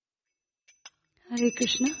हरे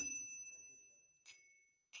कृष्ण।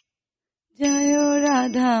 जयो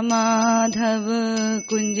राधा माधव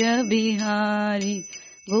कुंज बिहारी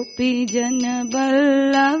गोपी जन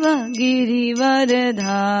बल्लभ गिरिवर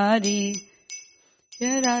धारी।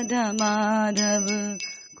 जय राधा माधव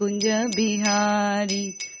कुंज बिहारी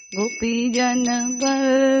गोपी जन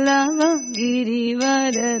बल्लभ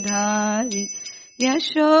गिरिवर धारी।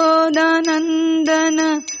 यशोदानंदन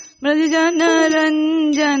ब्रज जन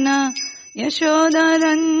रंजन यशोदा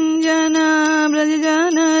रंजन ब्रज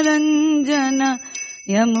जन रंजन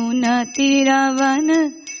यमुना तीरावन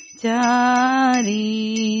चारी।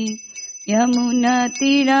 यमुना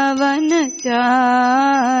तीरावन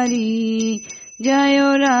चारी। जयो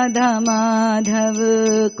राधा माधव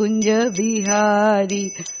कुंज बिहारी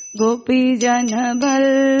गोपी जन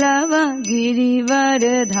बल्लभ गिरिवर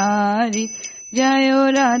धारी। जयो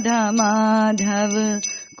राधा माधव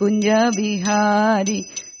कुंज बिहारी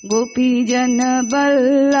गोपी जन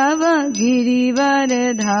बल्लभ गिरिवर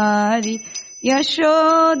धारी।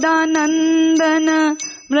 यशोदानंदन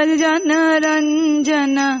ब्रज जन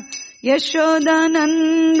रंजन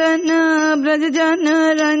यशोदानंदन ब्रज जन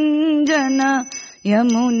रंजन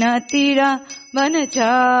यमुना तीरा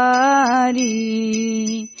वनचारी।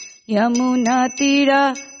 यमुना तीरा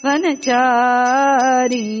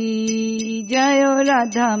वनचारी। जयो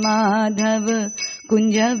राधा माधव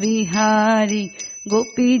कुंज बिहारी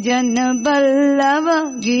गोपी जन बल्लभ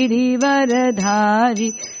गिरिवर धारी।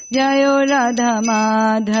 जयो राधा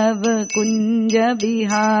माधव कुंज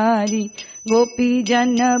बिहारी गोपी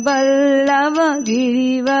जन बल्लभ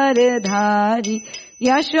गिरिवर धारी।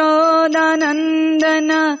 यशोदानंदन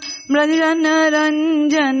ब्रज जन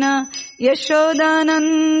रंजन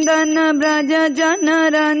यशोदानंदन ब्रज जन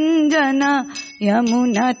रंजन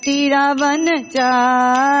यमुना तीरावन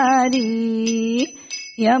चारी।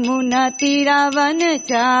 यमुना तीरावन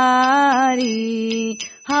चारी।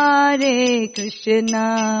 हरे कृष्णा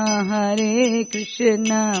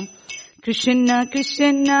कृष्ण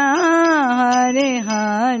कृष्ण हरे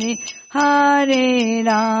हरे हरे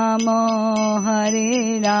राम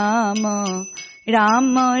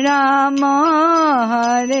राम राम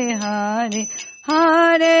हरे हरे।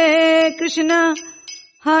 हरे कृष्ण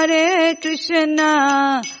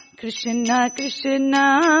कृष्ण कृष्ण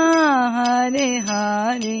हरे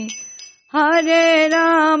हरे हरे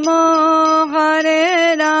राम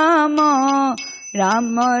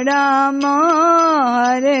राम राम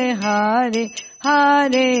हरे हरे।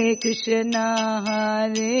 हरे कृष्ण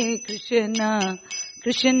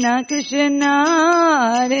कृष्ण कृष्ण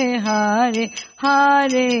हरे हरे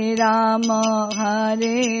हरे राम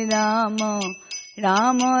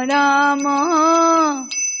राम राम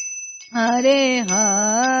हरे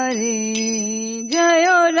हरे।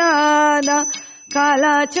 जयो राधा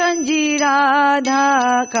काला चंजी राधा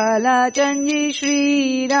काला चंजी श्री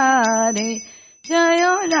राधे।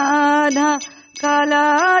 जयो राधा काला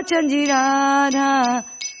चंजी राधा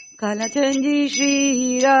काला चंजी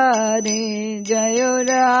श्री राधे। जयो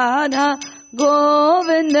राधा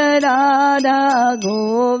गोविंद राधा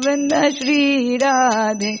गोविंद श्री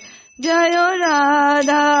राधे। जयो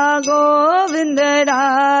राधा गोविंद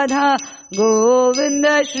राधा गोविंद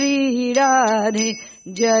श्री राधे।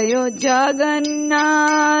 जयो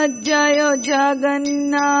जगन्नाथ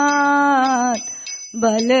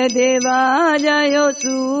बलदेवा जयो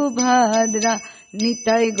सुभद्रा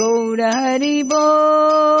निताई गौर हरि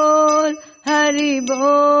बोल हरि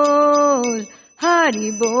बोल हरि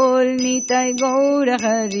बोल। निताई गौर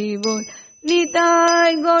हरि बोल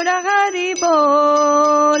निताई गौर हरि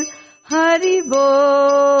बोल हरि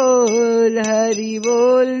बोल हरि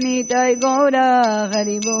बोल निताई गौर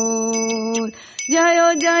हरि बोल। जयो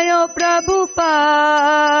जयो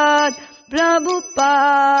प्रभुपाद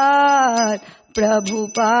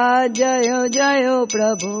जयो जयो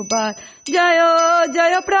प्रभुपाद जयो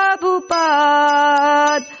जयो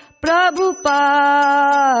प्रभुपाद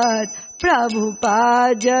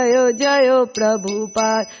जयो जयो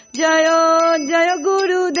प्रभुपाद जयो जयो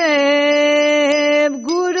गुरुदेव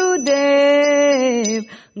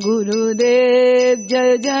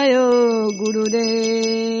जयो जयो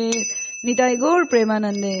गुरुदेव। निताई गौर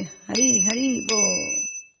प्रेमानंदे। हरि हरि बोल।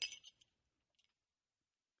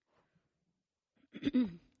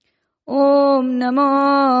 ओम नमो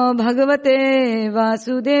भगवते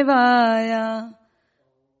वासुदेवाय।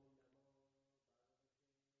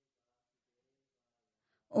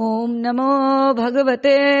 ओम नमो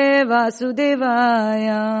भगवते वासुदेवाय।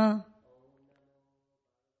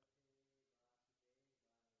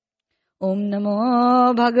 ओम नमो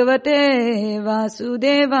भगवते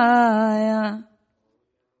वासुदेवाय।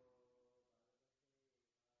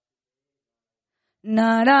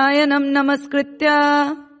 Narayanam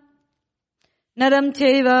namaskritya naram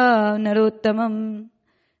chaiva narottamam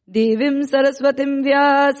devim saraswatim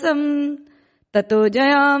vyasam tato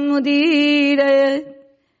jayamudire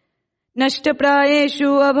nashtaprayeshu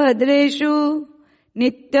abhadreshu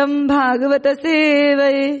nityam bhagavata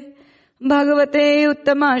sevaye bhagavate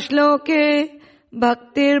uttama shloke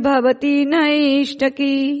bhaktir bhavati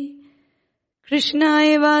naishtaki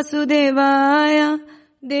Krishnaya vasudevaya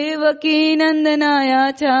devaki nandanaya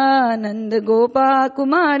cha nanda gopa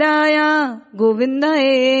kumaraya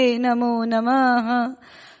govindaye namo namaha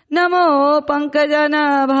namo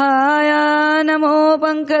pankajanaಭಾಯ namo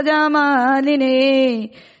pankajamaline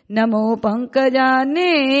namo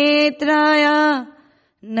pankajanetraya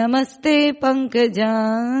namaste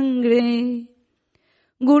pankajangre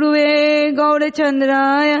Gurue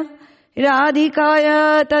Gaurachandraya Radhikaya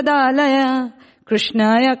Tadalaya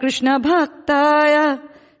Krishnaya Krishna Bhaktaya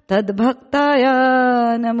Tadbhaktaya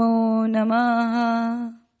Namo Namaha.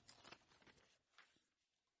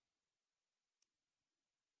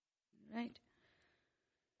 Right.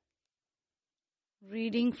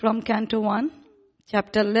 Reading from Canto 1,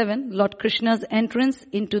 Chapter 11, Lord Krishna's entrance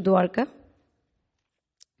into Dwarka.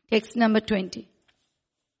 Text number 20.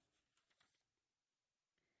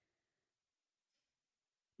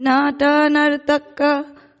 Nata nartaka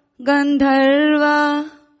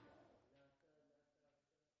Gandharva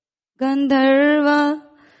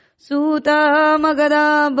Suta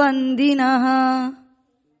Magada Bandinaha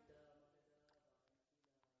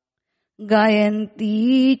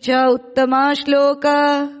Gayanti Cha Uttama Shloka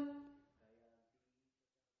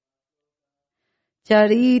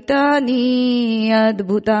Charitani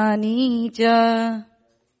Adbhutani Cha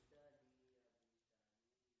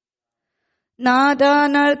Nada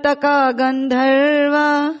Nartaka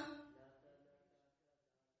Gandharva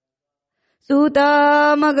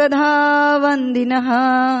Suta Magadha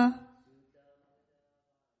Vandinaha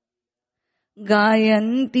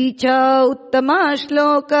Gayanti Cha Uttama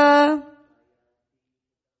Shloka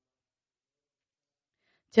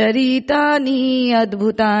Charitani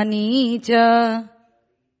Adbhutani Cha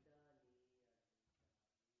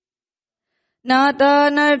Nata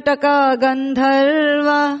Nartaka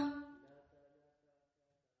Gandharva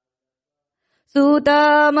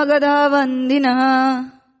Suta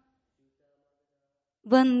Magadha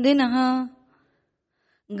Vandinaha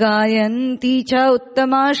Gayanti Cha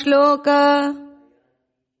Uttama Shloka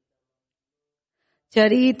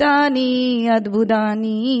Charitani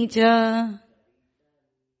Adbhutani Cha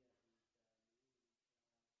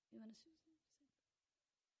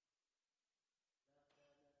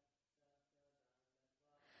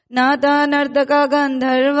Nata Nartaka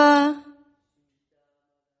Gandharva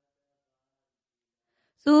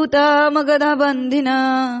Suta Magadha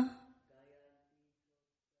Bandhina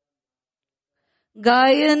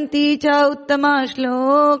Gayanti Cha Uttama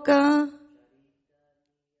Shloka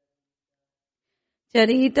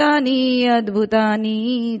Charitani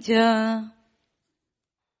Adbhutani Cha.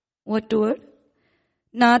 What word?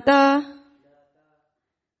 Nata,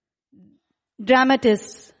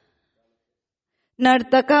 dramatists.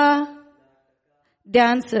 Nartaka,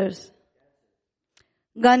 dancers.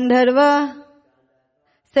 Gandharva,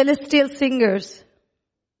 celestial singers.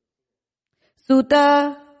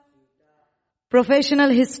 Suta,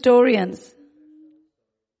 professional historians.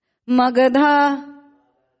 Magadha,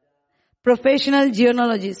 professional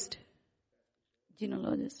genealogist.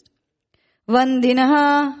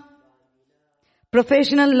 Vandinaha,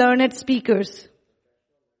 professional learned speakers.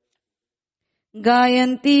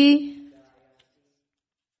 Gayanti,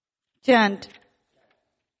 chant.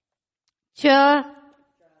 Cha,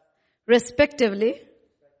 respectively.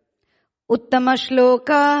 Uttama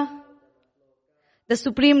Shloka, the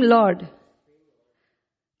Supreme Lord.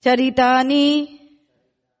 Charitani,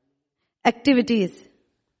 activities.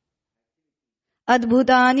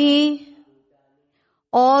 Adbhutani,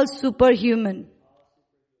 all superhuman.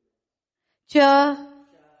 Cha,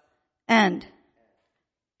 and.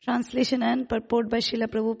 Translation and purport by Srila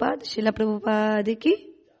Prabhupada. Srila Prabhupada ki.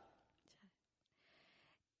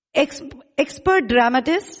 Expert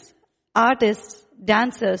dramatists, artists,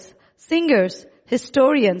 dancers, singers,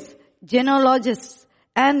 historians, genealogists,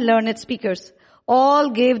 and learned speakers all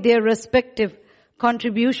gave their respective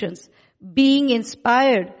contributions, being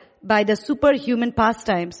inspired by the superhuman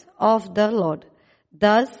pastimes of the Lord.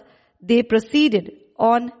 Thus, they proceeded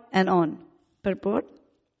on and on. Purport.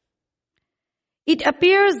 It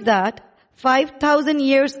appears that 5,000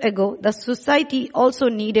 years ago, the society also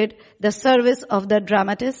needed the service of the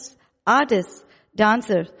dramatists, artists,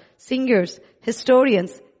 dancers, singers,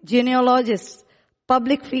 historians, genealogists,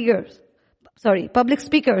 public speakers,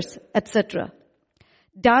 etc.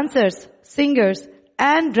 Dancers, singers,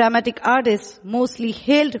 and dramatic artists mostly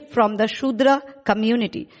hailed from the Shudra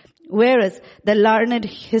community, whereas the learned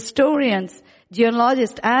historians,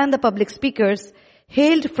 genealogists, and the public speakers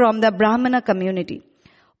hailed from the Brahmana community.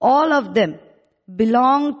 All of them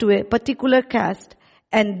belonged to a particular caste,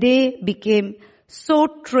 and they became so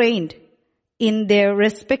trained in their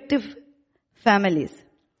respective families.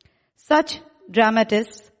 Such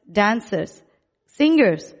dramatists, dancers,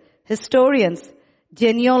 singers, historians,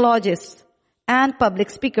 genealogists, and public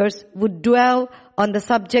speakers would dwell on the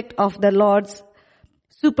subject of the Lord's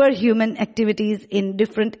superhuman activities in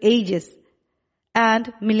different ages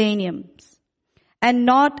and millenniums, and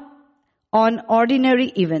not on ordinary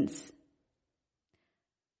events.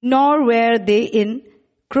 Nor were they in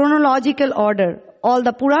chronological order. All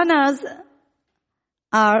the Puranas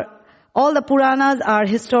are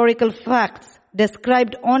historical facts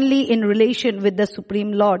described only in relation with the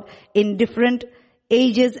Supreme Lord in different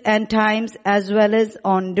ages and times, as well as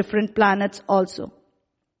on different planets also.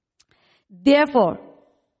 Therefore,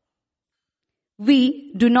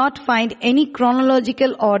 we do not find any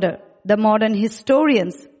chronological order. The modern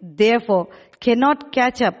historians, therefore, cannot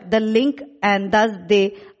catch up the link, and thus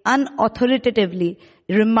they unauthoritatively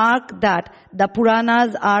remark that the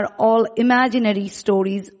Puranas are all imaginary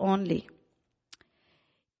stories only.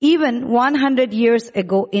 Even 100 years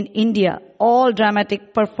ago in India, all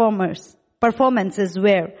dramatic performances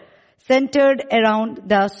were centered around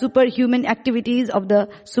the superhuman activities of the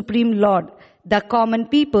Supreme Lord. The common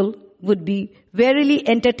people would be verily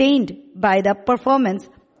entertained by the performance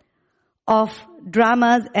of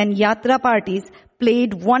dramas, and yatra parties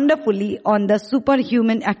played wonderfully on the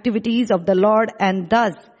superhuman activities of the Lord, and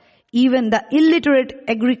thus even the illiterate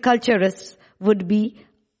agriculturists would be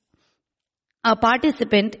a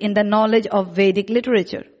participant in the knowledge of Vedic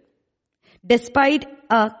literature, despite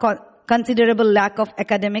a considerable lack of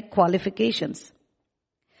academic qualifications.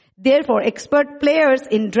 Therefore, expert players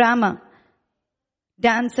in drama,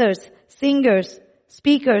 dancers, singers,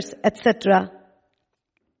 speakers, etc.,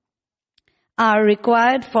 are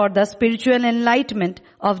required for the spiritual enlightenment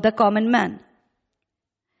of the common man.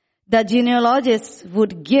 The genealogists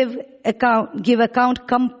would give account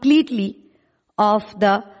completely of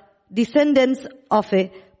the descendants of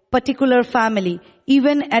a particular family.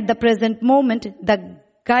 Even at the present moment, the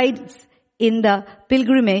guides in the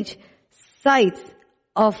pilgrimage sites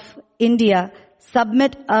of India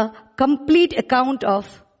submit a complete account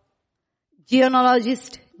of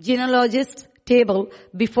genealogist table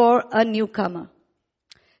before a newcomer.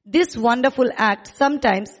 This wonderful act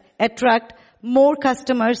sometimes attracts more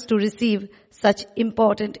customers to receive such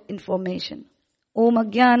important information. Om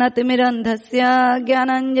Ajnanatimidandhasya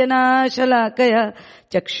Jnananjana Shalakaya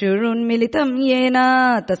Chakshurunmilitam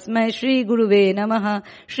Yena Tasmai Shri Guruve Namaha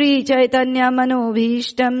Shri Chaitanya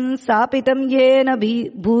Manobhishtam Sapitam Yena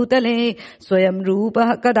Bhutale Swayam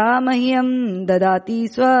Rupa Kadamahyam Dadati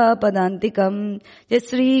Swapadantikam Jai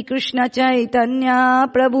Shri Krishna Chaitanya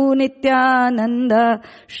Prabhu Nityananda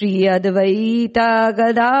Shri Advaita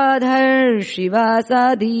Gadadhar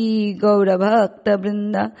Shivasadi Gaura Bhakta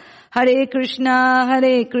Vrinda Hare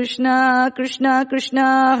Krishna, Krishna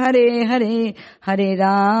Krishna, Hare Hare, Hare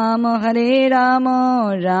Rama,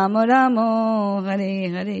 Rama Rama, Hare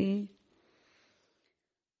Hare.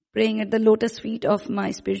 Praying at the lotus feet of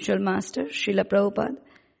my spiritual master, Srila Prabhupada,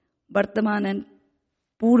 Vartaman and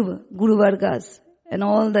Purva, Guru Vargas, and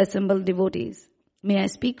all the assembled devotees. May I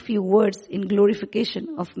speak few words in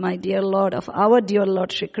glorification of my dear Lord, of our dear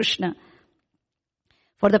Lord Shri Krishna,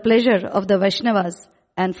 for the pleasure of the Vaishnavas,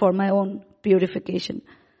 and for my own purification.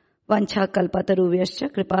 Vancha kalpataruvyaschya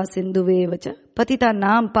kripa sindhuvevacha patita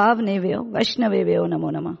nam pavnevyo vaishnavevyo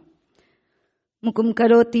namo namah. Mukum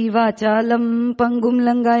karoti vachalam pangum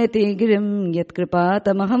langayate girim yat kripa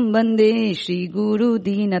tamaham bande Shri Guru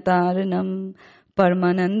Dinataranam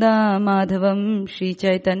Paramananda Madhavam Shri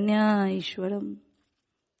Chaitanya Ishwaram.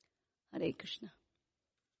 Hare Krishna.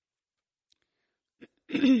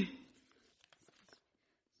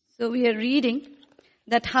 So we are reading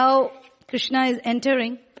that how Krishna is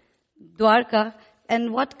entering Dwarka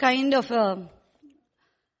and what kind of a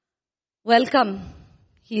welcome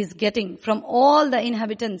he is getting from all the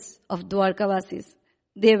inhabitants of Dwarkavasis.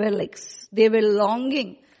 They were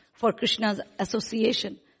longing for Krishna's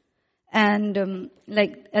association, and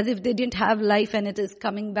as if they didn't have life and it is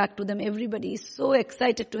coming back to them. Everybody is so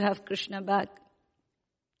excited to have Krishna back.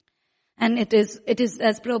 And it is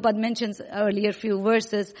as Prabhupada mentions earlier few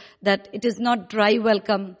verses, that it is not dry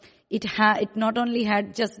welcome. It not only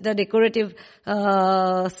had just the decorative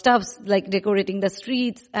stuffs like decorating the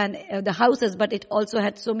streets and the houses, but it also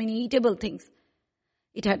had so many eatable things.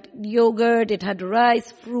 It had yogurt, it had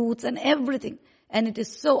rice, fruits, and everything. And it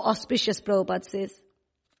is so auspicious, Prabhupada says.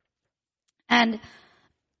 And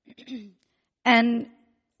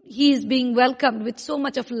he is being welcomed with so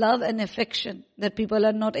much of love and affection that people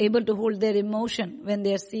are not able to hold their emotion when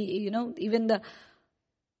they see, even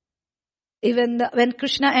when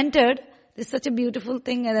Krishna entered, there's such a beautiful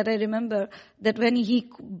thing that I remember, that when he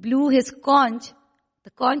blew his conch,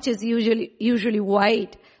 the conch is usually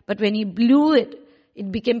white, but when he blew it,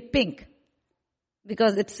 it became pink.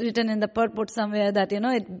 Because it's written in the purport somewhere that,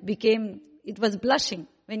 it was blushing.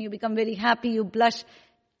 When you become very happy, you blush.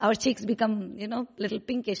 Our cheeks become, little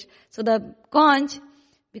pinkish. So the conch,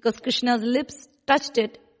 because Krishna's lips touched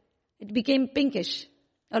it, it became pinkish.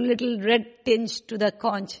 A little red tinge to the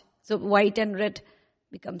conch. So white and red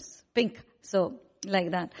becomes pink. So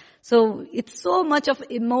like that. So it's so much of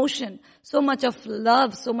emotion, so much of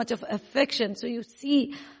love, so much of affection. So you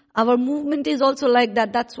see, our movement is also like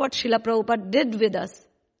that. That's what Srila Prabhupada did with us.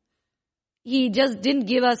 He just didn't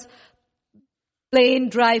give us plain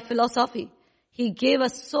dry philosophy. He gave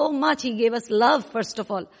us so much. He gave us love, first of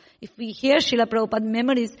all. If we hear Srila Prabhupada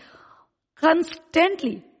memories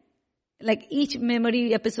constantly, like each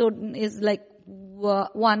memory episode is like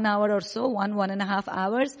 1 hour or so, 1.5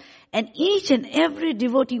 hours. And each and every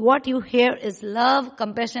devotee, what you hear is love,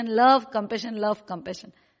 compassion, love, compassion, love,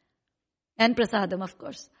 compassion. And prasadam, of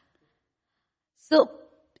course. So,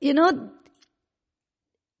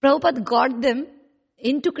 Prabhupada got them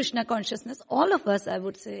into Krishna consciousness. All of us, I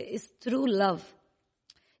would say, is through love.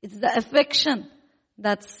 It's the affection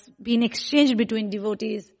that's been exchanged between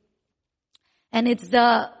devotees. And it's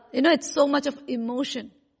it's so much of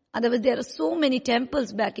emotion. Otherwise, there are so many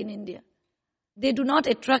temples back in India. They do not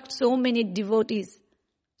attract so many devotees.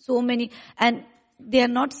 So many. And they are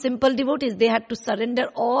not simple devotees. They had to surrender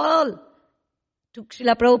all to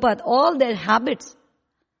Srila Prabhupada, all their habits.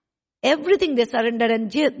 Everything they surrendered,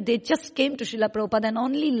 and they just came to Srila Prabhupada, and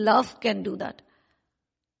only love can do that.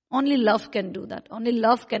 Only love can do that. Only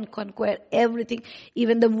love can conquer everything,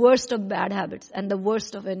 even the worst of bad habits and the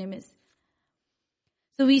worst of enemies.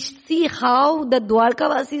 So we see how the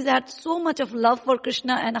Dwarkavasis had so much of love for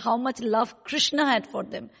Krishna and how much love Krishna had for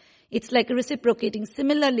them. It's like reciprocating.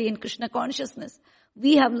 Similarly, in Krishna consciousness,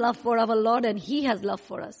 we have love for our Lord and He has love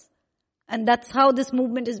for us. And that's how this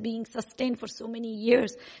movement is being sustained for so many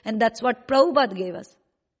years. And that's what Prabhupada gave us.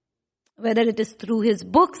 Whether it is through his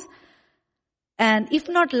books. And if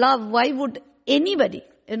not love, why would anybody,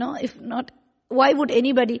 why would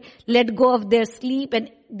anybody let go of their sleep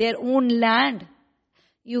and their own land?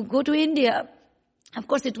 You go to India, of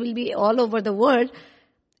course it will be all over the world.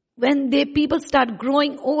 When people start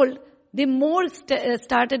growing old, they more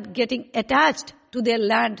started getting attached to their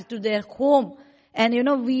land, to their home.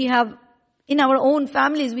 And we have, in our own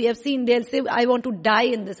families, we have seen, they'll say, I want to die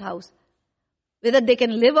in this house. Whether they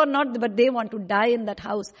can live or not, but they want to die in that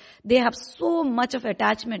house. They have so much of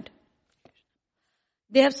attachment.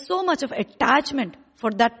 They have so much of attachment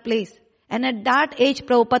for that place. And at that age,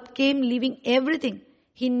 Prabhupada came leaving everything.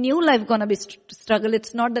 He knew life gonna be struggle.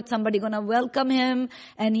 It's not that somebody gonna welcome him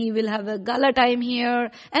and he will have a gala time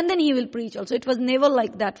here and then he will preach also. It was never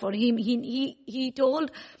like that for him. He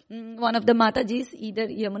told one of the Matajis, either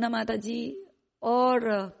Yamuna Mataji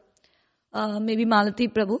or maybe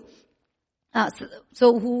Malati Prabhu,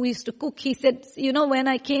 so who used to cook, he said, when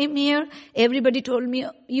I came here, everybody told me,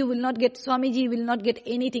 you will not get, Swamiji will not get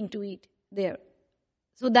anything to eat there.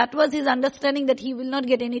 So that was his understanding, that he will not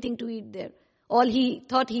get anything to eat there. All he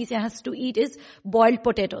thought he has to eat is boiled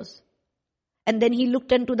potatoes. And then he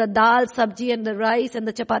looked into the dal, sabji and the rice and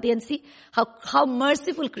the chapati and see how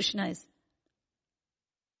merciful Krishna is.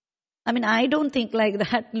 I mean, I don't think like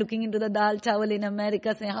that, looking into the dal chawal in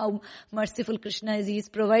America, saying how merciful Krishna is, he is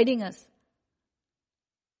providing us.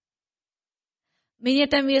 Many a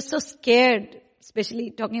time we are so scared,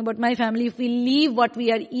 especially talking about my family, if we leave what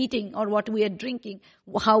we are eating or what we are drinking,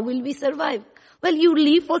 how will we survive? Well, you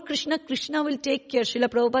leave for Krishna, Krishna will take care. Srila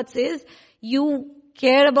Prabhupada says, you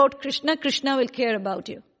care about Krishna, Krishna will care about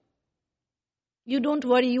you. You don't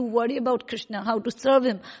worry, you worry about Krishna, how to serve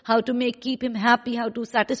him, how to keep him happy, how to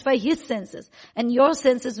satisfy his senses. And your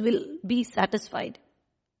senses will be satisfied.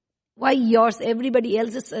 Why yours? Everybody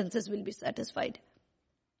else's senses will be satisfied.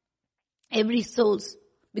 Every soul's.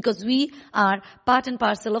 Because we are part and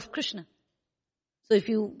parcel of Krishna. So if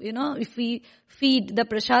if we feed the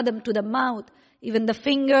prasadam to the mouth, even the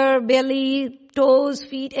finger, belly, toes,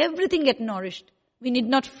 feet, everything get nourished. We need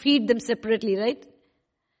not feed them separately, right?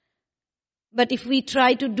 But if we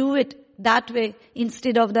try to do it that way,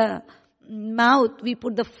 instead of the mouth, we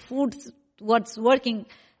put the foods, what's working,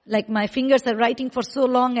 Like my fingers are writing for so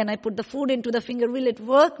long and I put the food into the finger. Will it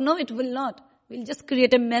work? No, it will not. We'll just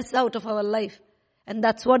create a mess out of our life. And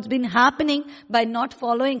that's what's been happening by not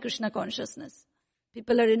following Krishna consciousness.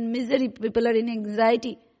 People are in misery. People are in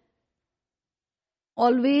anxiety.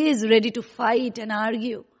 Always ready to fight and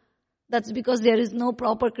argue. That's because there is no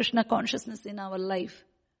proper Krishna consciousness in our life.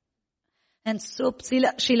 And so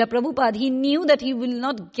Srila Prabhupada, he knew that he will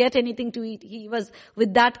not get anything to eat. He was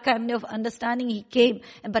with that kind of understanding, he came.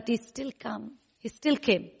 But he still came. He still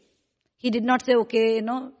came. He did not say, okay,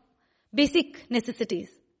 basic necessities.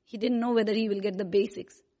 He didn't know whether he will get the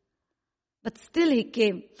basics. But still he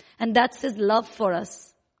came. And that's his love for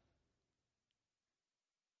us.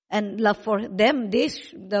 And love for them,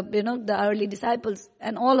 the early disciples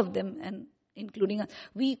and all of them, and including us.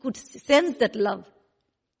 We could sense that love.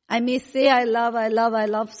 I may say I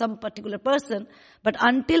love some particular person, but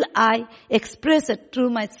until I express it through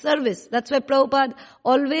my service, that's why Prabhupada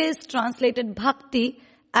always translated bhakti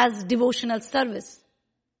as devotional service.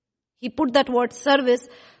 He put that word service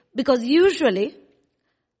because usually,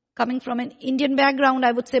 coming from an Indian background,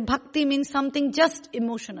 I would say bhakti means something just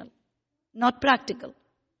emotional, not practical.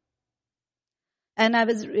 And I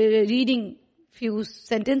was reading few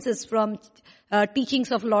sentences from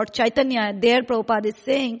teachings of Lord Chaitanya. There Prabhupada is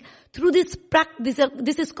saying, through this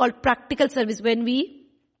is called practical service. When we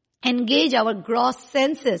engage our gross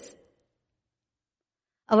senses,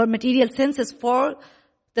 our material senses for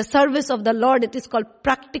the service of the Lord, it is called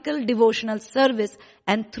practical devotional service.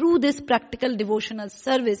 And through this practical devotional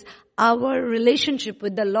service, our relationship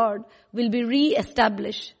with the Lord will be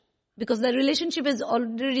re-established. Because the relationship is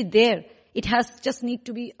already there. It has just need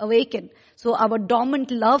to be awakened. So our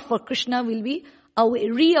dormant love for Krishna will be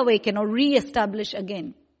reawakened or re-established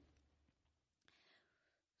again.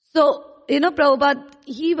 So, Prabhupada,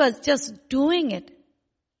 he was just doing it.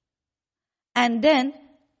 And then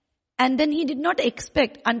he did not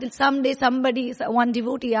expect until someday one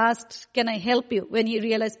devotee asked, can I help you? When he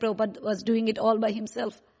realized Prabhupada was doing it all by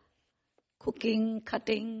himself. Cooking,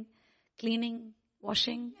 cutting, cleaning,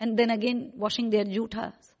 washing, and then again washing their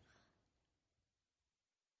jutas.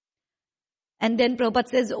 And then Prabhupada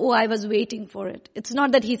says, I was waiting for it. It's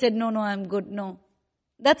not that he said, no, I'm good. No.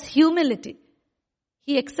 That's humility.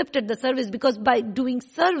 He accepted the service because by doing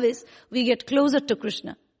service, we get closer to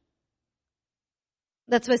Krishna.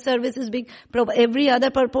 That's why service is being, every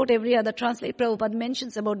other purport, every other translate, Prabhupada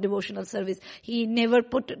mentions about devotional service. He never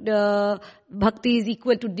put bhakti is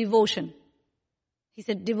equal to devotion. He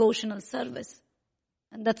said devotional service.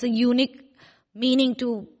 And that's a unique meaning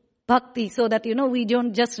to bhakti, so that, we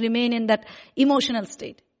don't just remain in that emotional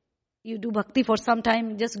state. You do bhakti for some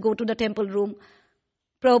time, just go to the temple room.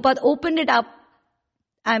 Prabhupada opened it up.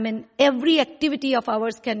 Every activity of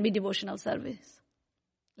ours can be devotional service.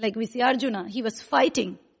 Like we see Arjuna, he was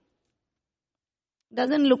fighting.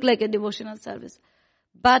 Doesn't look like a devotional service.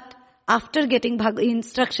 But after getting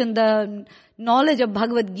instruction, the knowledge of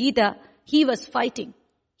Bhagavad Gita, he was fighting.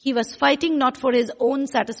 He was fighting not for his own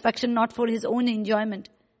satisfaction, not for his own enjoyment.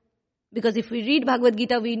 Because if we read Bhagavad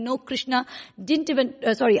Gita, we know Arjuna didn't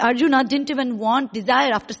even want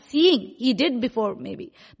desire after seeing. He did before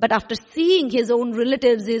maybe. But after seeing his own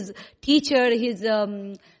relatives, his teacher, his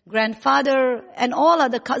grandfather, and all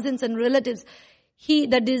other cousins and relatives,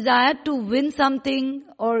 the desire to win something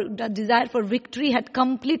or the desire for victory had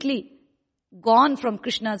completely gone from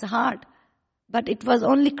Krishna's heart. But it was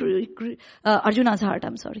only Arjuna's heart,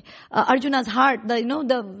 Arjuna's heart,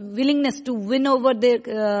 the willingness to win over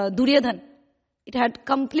the Duryodhan, it had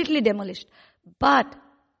completely demolished. But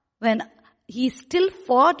when he still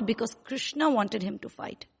fought because Krishna wanted him to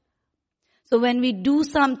fight. So when we do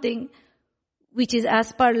something which is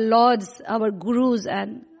as per Lord's, our Gurus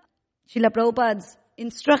and Srila Prabhupada's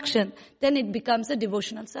instruction, then it becomes a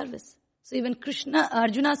devotional service. So even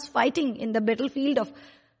Arjuna's fighting in the battlefield of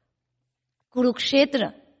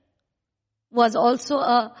Kurukshetra was also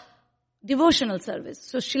a devotional service.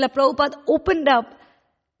 So Srila Prabhupada opened up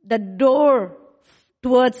the door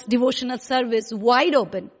towards devotional service wide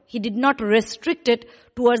open. He did not restrict it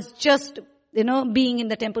towards just, being in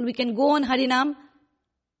the temple. We can go on Harinam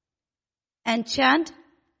and chant,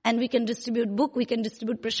 and we can distribute book, we can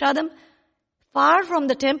distribute prasadam far from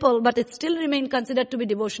the temple, but it still remained considered to be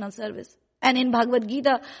devotional service. And in Bhagavad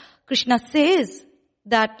Gita, Krishna says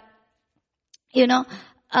that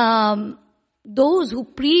those who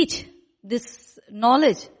preach this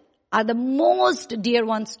knowledge are the most dear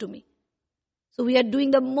ones to me. So we are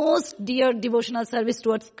doing the most dear devotional service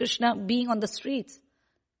towards Krishna being on the streets.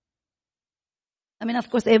 Of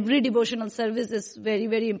course, every devotional service is very,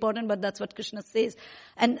 very important, but that's what Krishna says.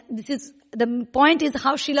 And the point is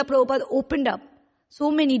how Srila Prabhupada opened up. So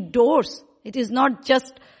many doors. It is not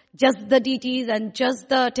just the deities and just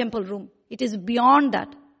the temple room. It is beyond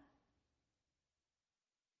that.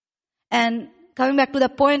 And coming back to the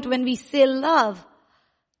point, when we say love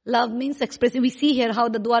means expressing. We see here how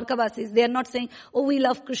the Dwarkavasis, they are not saying, oh, we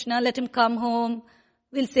love Krishna, let him come home,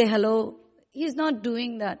 we'll say hello. He is not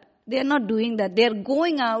doing that. They are not doing that. They are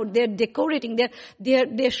going out, they are decorating, they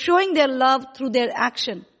are showing their love through their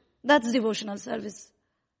action. That's devotional service.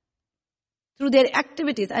 Through their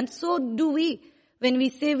activities. And so do we. When we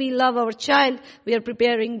say we love our child, we are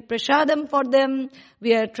preparing prasadam for them.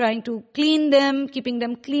 We are trying to clean them, keeping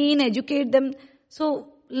them clean, educate them.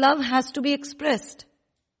 So love has to be expressed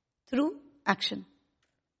through action.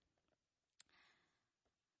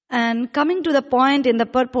 And coming to the point in the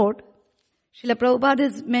purport, Srila Prabhupada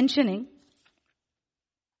is mentioning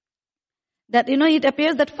that, it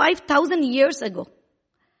appears that 5,000 years ago,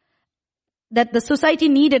 that the society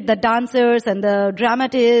needed the dancers and the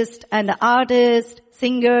dramatists and the artists,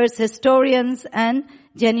 singers, historians and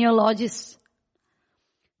genealogists,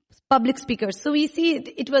 public speakers. So we see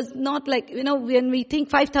it was not like, when we think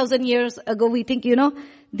 5,000 years ago, we think,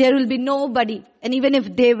 there will be nobody. And even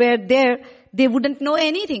if they were there, they wouldn't know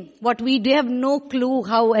anything. They have no clue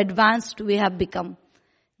how advanced we have become.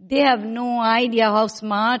 They have no idea how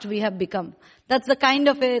smart we have become. That's the kind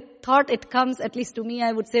of a thought it comes, at least to me,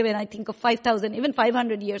 I would say, when I think of 5,000, even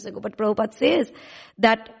 500 years ago. But Prabhupada says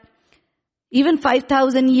that even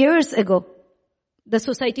 5,000 years ago, the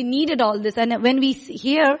society needed all this. And when we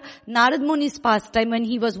hear Narad Muni's pastime, when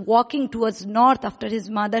he was walking towards north after his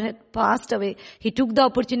mother had passed away, he took the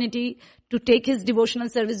opportunity to take his devotional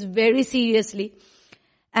service very seriously.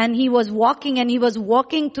 And he was walking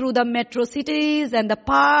through the metro cities and the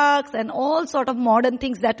parks and all sort of modern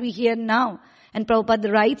things that we hear now. And Prabhupada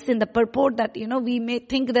writes in the purport that, we may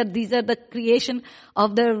think that these are the creation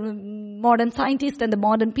of the modern scientists and the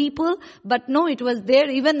modern people. But no, it was there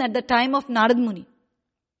even at the time of Narad Muni.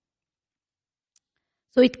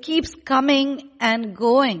 So it keeps coming and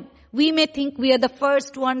going. We may think we are the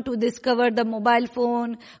first one to discover the mobile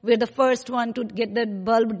phone. We are the first one to get the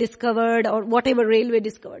bulb discovered or whatever railway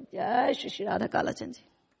discovered. Jai Shri Shri Radha Kalachandji.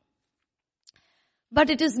 But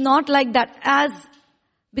it is not like that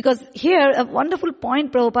because here a wonderful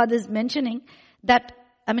point Prabhupada is mentioning that,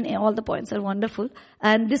 all the points are wonderful.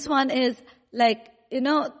 And this one is like,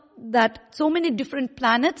 that so many different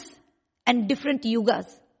planets and different yugas.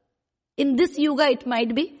 In this yuga it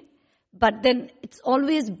might be, but then it's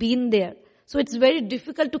always been there. So it's very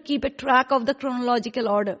difficult to keep a track of the chronological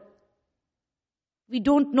order. We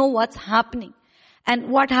don't know what's happening. And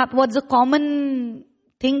what's the common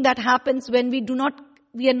thing that happens when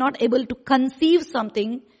we are not able to conceive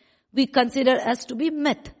something we consider as to be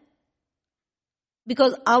myth.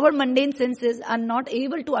 Because our mundane senses are not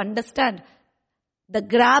able to understand,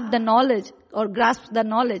 grasp the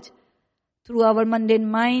knowledge through our mundane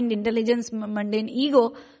mind, intelligence, mundane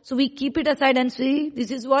ego. So we keep it aside and see, this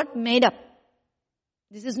is what? Made up.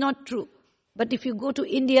 This is not true. But if you go to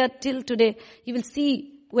India till today, you will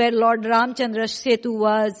see where Lord Ramchandra's Setu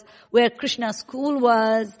was, where Krishna's school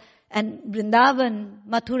was, and Vrindavan,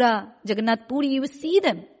 Mathura, Jagannath Puri, you will see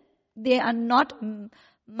them. They are not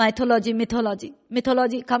mythology.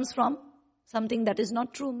 Mythology comes from something that is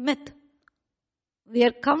not true, myth. We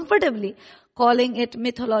are comfortably calling it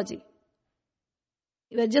mythology.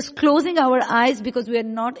 We are just closing our eyes because we are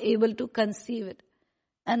not able to conceive it.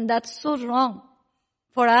 And that's so wrong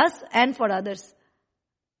for us and for others.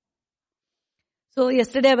 So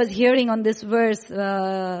yesterday I was hearing on this verse,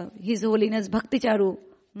 His Holiness Bhakticharu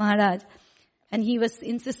Maharaj, and he was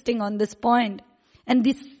insisting on this point. And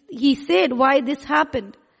he said why this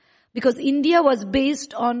happened. Because India was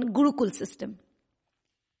based on Gurukul system,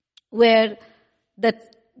 where the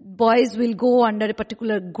boys will go under a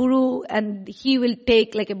particular guru and he will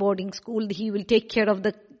take like a boarding school. He will take care of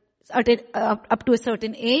up to a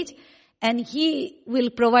certain age, and he will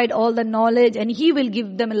provide all the knowledge and he will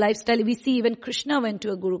give them a lifestyle. We see even Krishna went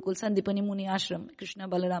to a Gurukul, Sandipani Muni Ashram, Krishna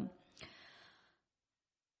Balaram.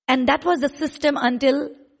 And that was the system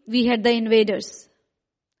until we had the invaders.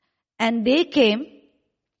 And they came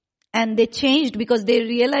and they changed because they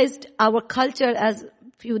realized our culture, as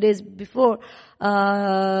few days before,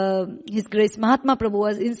 His Grace Mahatma Prabhu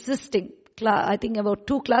was insisting, I think about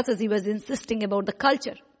 2 classes, he was insisting about the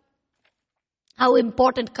culture. How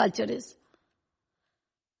important culture is.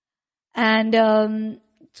 And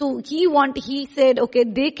so he said, okay,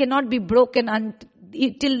 they cannot be broken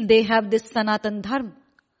until they have this Sanatan Dharma,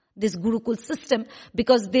 this Gurukul system,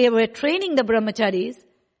 because they were training the brahmacharis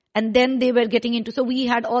and then they were getting into, so we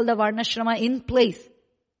had all the Varnashrama in place.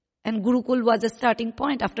 And Gurukul was a starting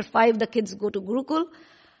point. After 5, the kids go to Gurukul,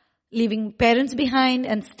 leaving parents behind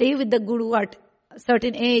and stay with the Guru at a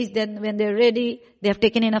certain age. Then when they're ready, they have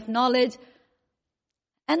taken enough knowledge.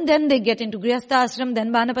 And then they get into Grihastha Ashram,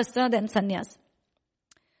 then Banapasta, then Sannyas.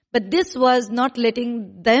 But this was not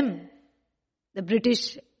letting them, the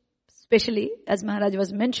British especially, as Maharaj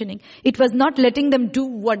was mentioning, it was not letting them do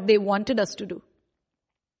what they wanted us to do.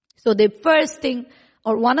 So the first thing,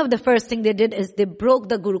 or one of the first thing they did is they broke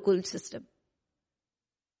the Gurukul system.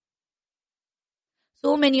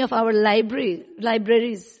 So many of our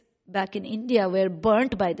libraries back in India were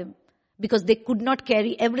burnt by them because they could not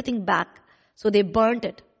carry everything back. So they burnt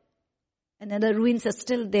it. And the ruins are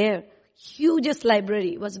still there. Hugest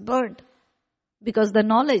library was burnt because the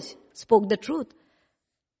knowledge spoke the truth.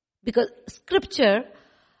 Because scriptures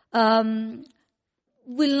are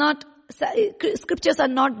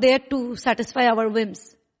not there to satisfy our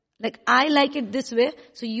whims. Like, I like it this way,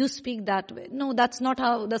 so you speak that way. No, that's not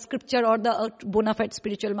how the scripture or the bona fide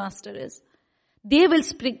spiritual master is. They will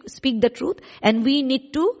speak the truth, and we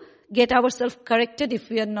need to get ourselves corrected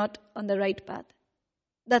if we are not on the right path.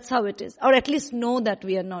 That's how it is. Or at least know that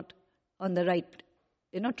we are not on the right,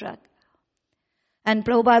 track. And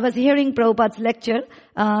Prabhupada, I was hearing Prabhupada's lecture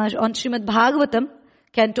on Srimad Bhagavatam,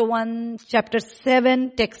 Canto 1, Chapter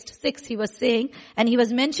 7, Text 6, he was saying, and he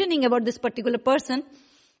was mentioning about this particular person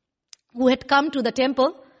who had come to the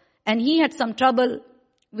temple, and he had some trouble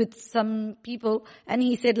with some people, and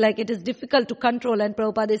he said, like, it is difficult to control, and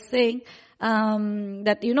Prabhupada is saying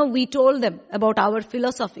that, we told them about our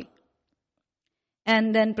philosophy.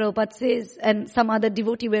 And then Prabhupada says, and some other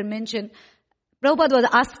devotee were mentioned, Prabhupada was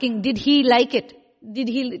asking, did he like it? Did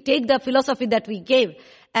he take the philosophy that we gave?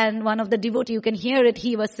 And one of the devotee, you can hear it,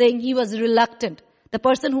 he was saying he was reluctant. The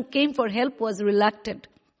person who came for help was reluctant.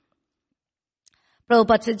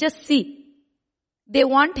 Prabhupada said, just see, they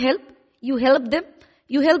want help, you help them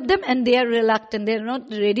and they are reluctant, they are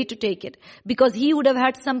not ready to take it. Because he would have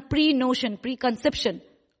had some preconception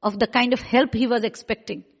of the kind of help he was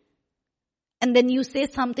expecting. And then you say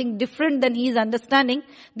something different than he is understanding,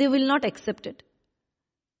 they will not accept it.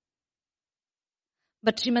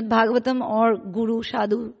 But Srimad Bhagavatam or Guru,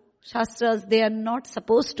 Sadhu, Shastras, they are not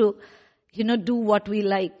supposed to, do what we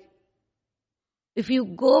like. If you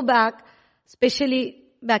go back, especially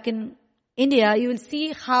back in India, you will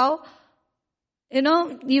see how,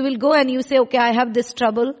 you will go and you say, okay, I have this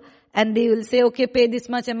trouble. And they will say, okay, pay this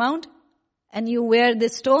much amount. And you wear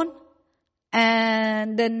this stone.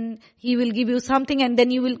 And then he will give you something. And then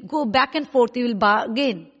you will go back and forth. You will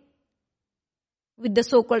bargain with the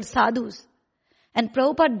so-called sadhus. And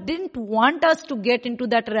Prabhupada didn't want us to get into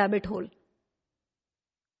that rabbit hole.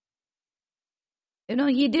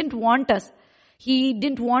 He didn't want us. He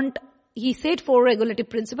said 4 regulative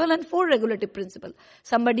principle and 4 regulative principle.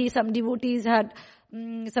 Some devotees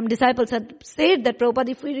some disciples had said that, Prabhupada,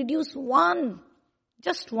 if we reduce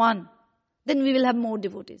just one, then we will have more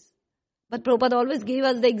devotees. But Prabhupada always gave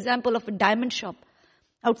us the example of a diamond shop.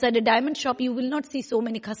 Outside a diamond shop, you will not see so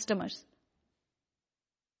many customers.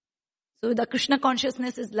 So the Krishna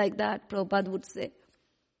consciousness is like that, Prabhupada would say.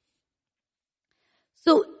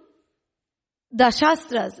 So, the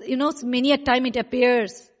Shastras, many a time it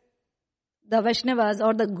appears, the Vaishnavas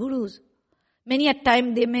or the Gurus, many a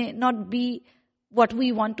time they may not be what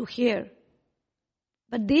we want to hear.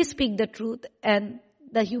 But they speak the truth, and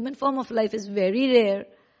the human form of life is very rare.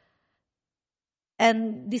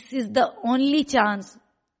 And this is the only chance.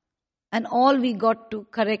 And all we got to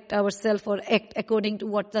correct ourselves or act according to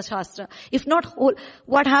what the Shastra. If not,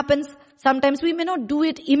 what happens? Sometimes we may not do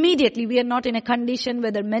it immediately. We are not in a condition,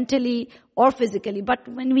 whether mentally or physically. But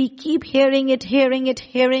when we keep hearing it,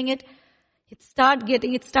 it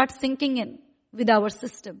starts sinking in with our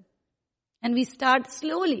system. And we start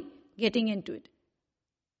slowly getting into it.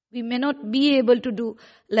 We may not be able to do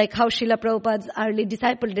like how Srila Prabhupada's early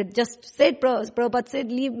disciple did. Just said, Prabhupada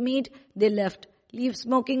said, leave meat, they left. Leave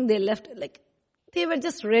smoking, they left. Like, they were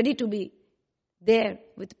just ready to be there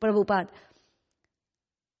with Prabhupada.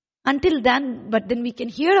 Until then, but then we can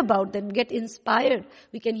hear about them, get inspired.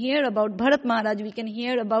 We can hear about Bharat Maharaj, we can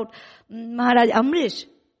hear about Maharaj Amrish,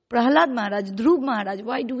 Prahlad Maharaj, Dhruv Maharaj.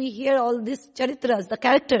 Why do we hear all these charitras, the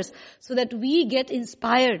characters? So that we get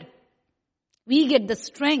inspired. We get the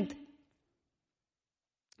strength.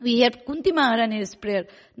 We heard Kunti Maharani's prayer.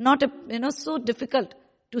 Not so difficult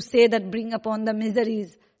to say that bring upon the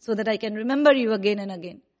miseries so that I can remember you again and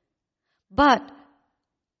again. But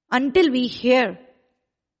until we hear,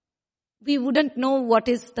 we wouldn't know what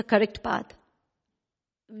is the correct path.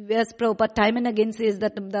 As Prabhupada time and again says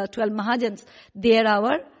that the 12 Mahajans, they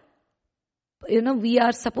are we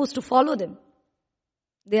are supposed to follow them.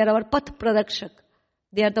 They are our path pradakshak.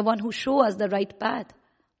 They are the one who show us the right path.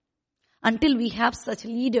 Until we have such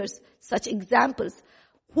leaders, such examples,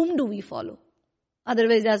 whom do we follow?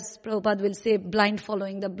 Otherwise, as Prabhupada will say, blind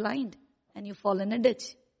following the blind, and you fall in a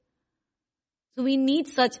ditch. So we need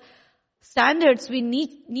such standards, we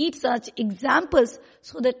need such examples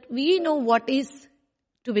so that we know what is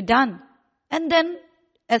to be done. And then,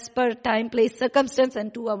 as per time, place, circumstance,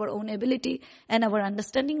 and to our own ability and our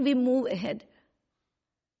understanding, we move ahead.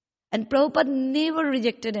 And Prabhupada never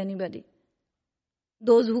rejected anybody.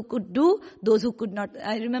 Those who could do, those who could not.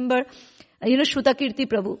 I remember, Shrutakirti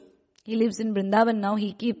Prabhu. He lives in Vrindavan now.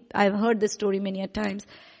 I've heard this story many a times.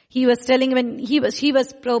 He was telling when he was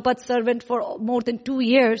Prabhupada's servant for more than 2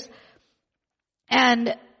 years.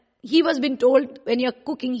 And he was being told when you're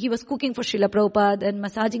cooking, he was cooking for Srila Prabhupada and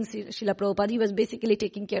massaging Srila Prabhupada. He was basically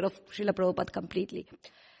taking care of Srila Prabhupada completely.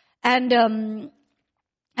 And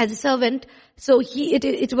as a servant, so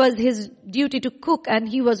it was his duty to cook, and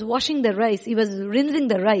he was washing the rice. He was rinsing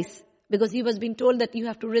the rice because he was being told that you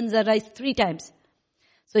have to rinse the rice 3 times.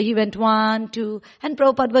 So he went 1, 2, and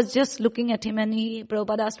Prabhupada was just looking at him, and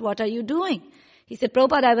Prabhupada asked, "What are you doing?" He said,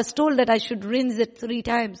 "Prabhupada, I was told that I should rinse it 3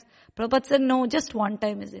 times. Prabhupada said, "No, just 1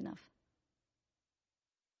 time is enough."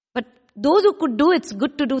 But those who could do, it's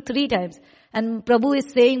good to do 3 times. And Prabhu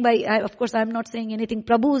is saying of course I'm not saying anything,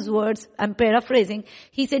 Prabhu's words, I'm paraphrasing.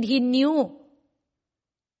 He said he knew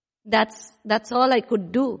that's all I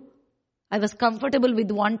could do. I was comfortable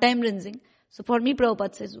with 1 time rinsing. So for me,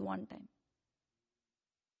 Prabhupada says 1 time.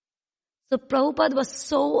 So Prabhupada was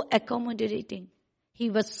so accommodating. He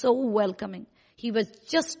was so welcoming. He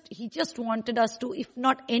just wanted us to, if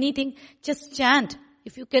not anything, just chant.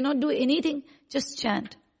 If you cannot do anything, just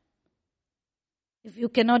chant. If you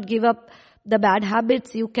cannot give up the bad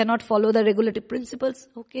habits, you cannot follow the regulative principles,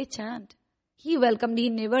 okay, chant. He welcomed, he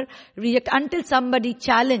never rejected until somebody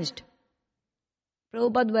challenged.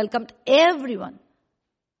 Prabhupada welcomed everyone.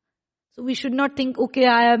 So we should not think, okay,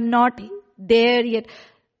 I am not there yet.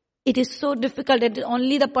 It is so difficult that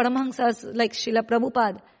only the Paramahamsas like Srila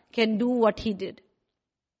Prabhupada can do what he did.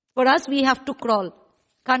 For us, we have to crawl.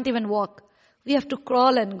 Can't even walk. We have to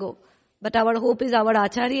crawl and go. But our hope is our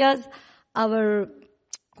acharyas. Our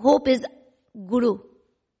hope is Guru,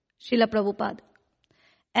 Srila Prabhupada.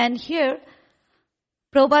 And here,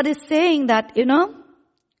 Prabhupada is saying that,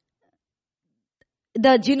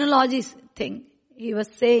 the genealogies thing, he was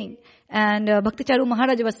saying. And Bhakticharu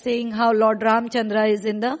Maharaj was saying how Lord Ramchandra is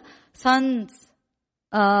in the sun's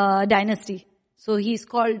dynasty. So he's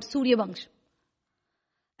called Surya Vangsha.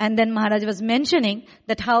 And then Maharaj was mentioning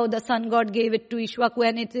that how the sun god gave it to Ishwaku,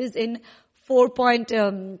 and it is in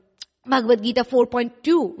Bhagavad Gita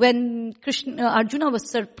 4.2, when Arjuna was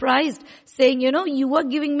surprised, saying, you were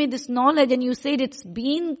giving me this knowledge and you said it's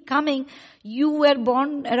been coming. You were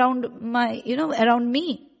born around around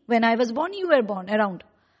me. When I was born, you were born around.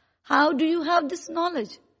 How do you have this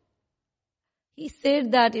knowledge? He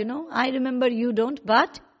said that, I remember you don't,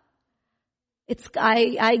 but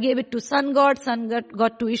I gave it to sun god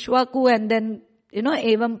got to Ishwaku, and then,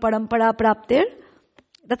 evam parampara prapter.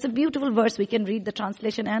 That's a beautiful verse. We can read the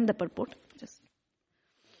translation and the purport.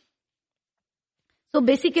 So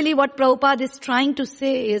basically what Prabhupada is trying to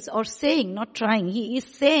say is, or saying, not trying, he is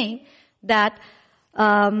saying that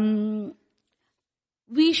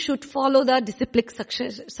we should follow the disciplic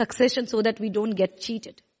succession so that we don't get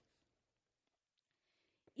cheated.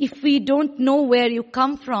 If we don't know where you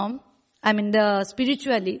come from,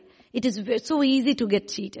 spiritually, it is so easy to get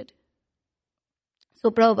cheated.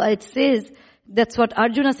 So Prabhupada, it says, that's what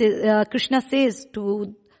Arjuna says, Krishna says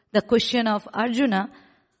to the question of Arjuna.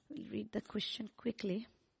 We'll read the question quickly.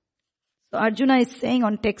 So Arjuna is saying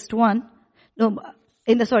on text 1,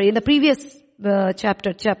 in the previous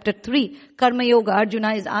chapter 3, Karma Yoga,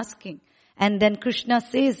 Arjuna is asking. And then Krishna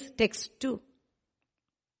says, text 2,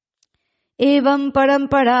 Evam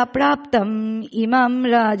parampara praptam imam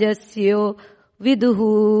rajasyo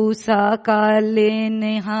viduhu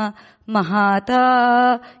sakaleneha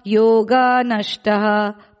mahata yoga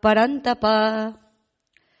nashtaha parantapa.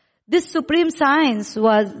 This supreme science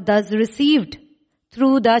was thus received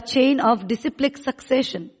through the chain of disciplic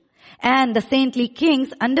succession, and the saintly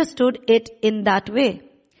kings understood it in that way.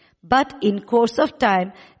 But in course of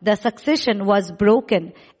time, the succession was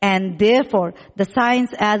broken, and therefore the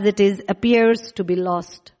science as it is appears to be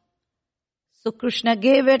lost. So Krishna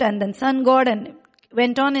gave it, and then sun god, and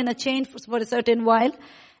went on in a chain for a certain while,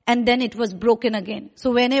 and then it was broken again.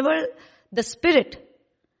 So whenever the spirit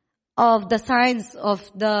of the science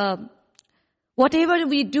of whatever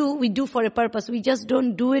we do for a purpose. We just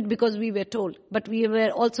don't do it because we were told, but we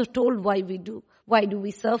were also told why we do. Why do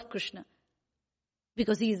we serve Krishna?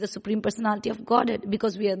 Because he is the Supreme Personality of Godhead.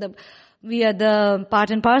 Because we are the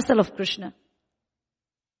part and parcel of Krishna.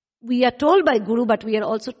 We are told by Guru, but we are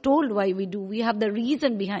also told why we do. We have the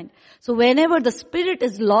reason behind. So whenever the spirit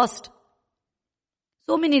is lost,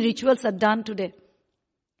 so many rituals are done today,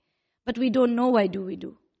 but we don't know why do we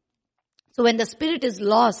do. So when the spirit is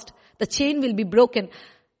lost, the chain will be broken.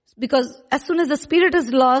 Because as soon as the spirit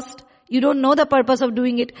is lost, you don't know the purpose of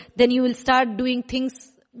doing it, then you will start doing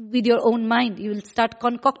things with your own mind. You will start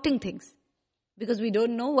concocting things. Because we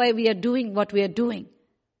don't know why we are doing what we are doing.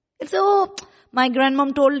 It's, my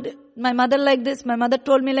grandmom told my mother like this, my mother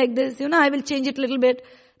told me like this, I will change it a little bit.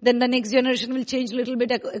 Then the next generation will change a little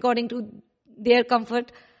bit according to their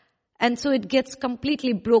comfort. And so it gets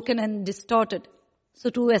completely broken and distorted. So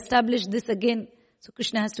to establish this again, so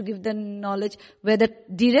Krishna has to give the knowledge, whether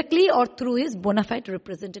directly or through his bona fide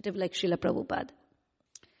representative like Srila Prabhupada.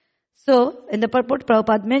 So, in the purport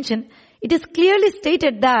Prabhupada mentioned, it is clearly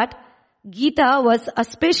stated that Gita was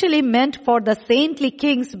especially meant for the saintly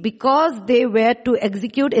kings because they were to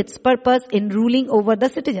execute its purpose in ruling over the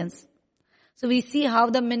citizens. So we see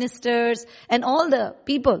how the ministers and all the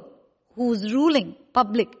people who's ruling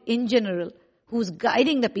public in general, who's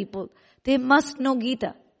guiding the people, they must know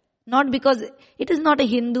Gita. Not because it is not a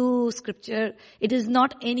Hindu scripture, it is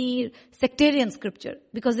not any sectarian scripture,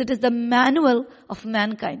 because it is the manual of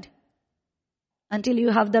mankind. Until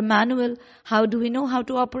you have the manual, how do we know how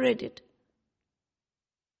to operate it?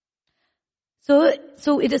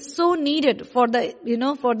 So it is so needed for the,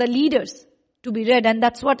 for the leaders to be read, and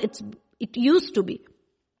that's what it used to be.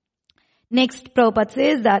 Next, Prabhupada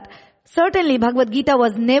says that certainly Bhagavad Gita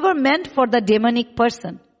was never meant for the demonic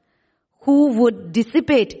person who would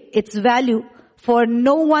dissipate its value for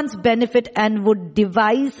no one's benefit and would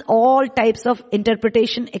devise all types of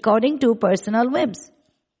interpretation according to personal whims.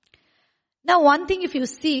 Now, one thing if you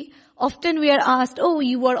see, often we are asked,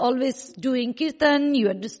 you are always doing kirtan, you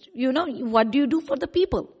are just, what do you do for the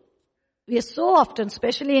people? We are so often,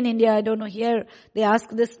 especially in India, I don't know here, they ask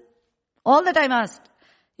this all the time asked.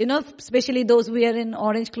 Especially those who are in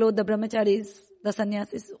orange clothes, the brahmacharis, the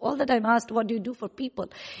sannyasis, all the time asked, what do you do for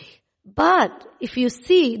people? But if you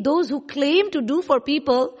see, those who claim to do for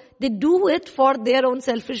people, they do it for their own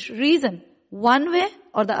selfish reason, one way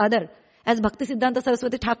or the other. As Bhaktisiddhanta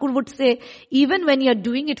Saraswati Thakur would say, even when you're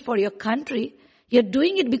doing it for your country, you're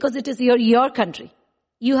doing it because it is your country.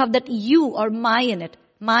 You have that you or my in it,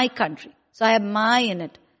 my country. So I have my in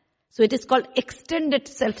it. So it is called extended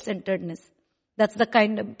self-centeredness. That's the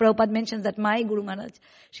kind of, Prabhupada mentions that my Guru Maharaj,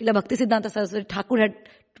 Srila Bhaktisiddhanta Saraswati Thakur had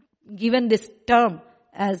given this term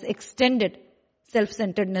as extended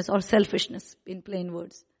self-centeredness or selfishness in plain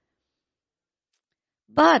words.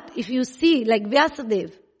 But if you see, like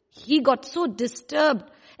Vyasadeva, he got so disturbed,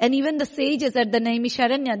 and even the sages at the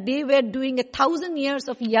Naimisharanya, they were doing 1,000 years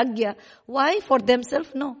of yajna. Why? For themselves?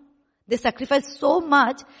 No. They sacrificed so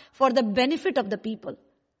much for the benefit of the people.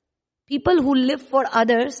 People who live for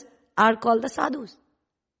others are called the sadhus.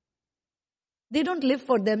 They don't live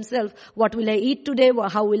for themselves. What will I eat today?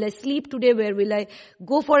 How will I sleep today? Where will I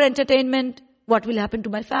go for entertainment? What will happen to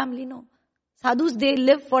my family? No. Sadhus, they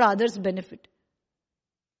live for others' benefit.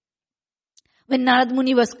 When Narad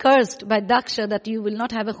Muni was cursed by Daksha that you will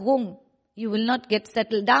not have a home, you will not get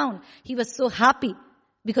settled down, he was so happy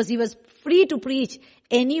because he was free to preach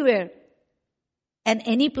anywhere and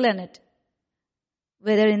any planet.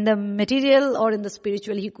 Whether in the material or in the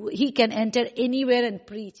spiritual, he can enter anywhere and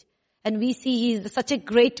preach. And we see he is such a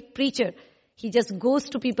great preacher. He just goes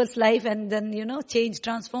to people's life and then,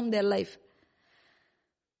 transform their life.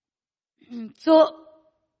 So,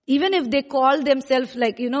 even if they call themselves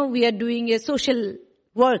like, we are doing a social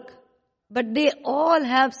work, but they all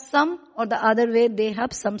have some or the other way, they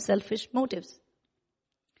have some selfish motives.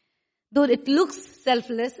 Though it looks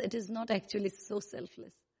selfless, it is not actually so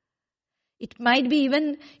selfless. It might be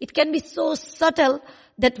it can be so subtle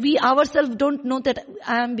that we ourselves don't know that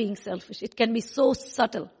I am being selfish. It can be so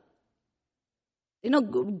subtle.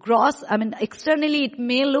 Gross, externally it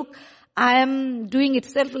may look, I am doing it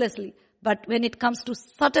selflessly. But when it comes to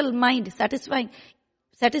subtle mind,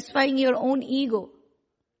 satisfying your own ego,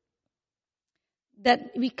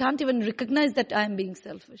 that we can't even recognize that I am being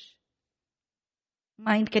selfish.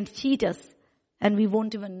 Mind can cheat us and we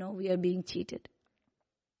won't even know we are being cheated.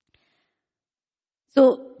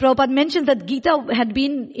 So Prabhupada mentions that Gita had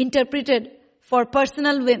been interpreted for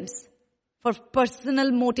personal whims, for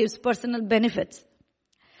personal motives, personal benefits.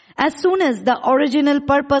 As soon as the original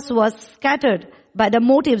purpose was scattered by the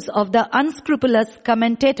motives of the unscrupulous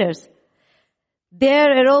commentators,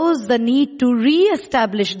 there arose the need to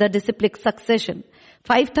re-establish the disciplic succession.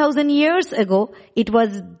 5,000 years ago, it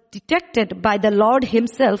was detected by the Lord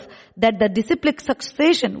himself that the disciplic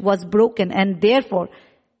succession was broken, and therefore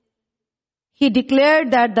he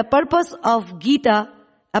declared that the purpose of Gita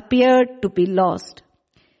appeared to be lost.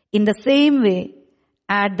 In the same way,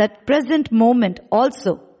 at that present moment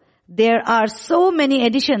also, there are so many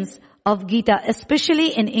editions of Gita, especially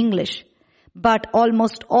in English, but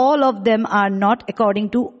almost all of them are not according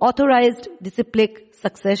to authorized disciplic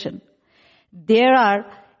succession. There are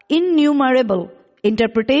innumerable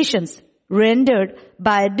interpretations rendered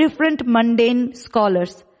by different mundane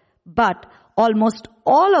scholars, but almost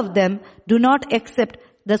all of them do not accept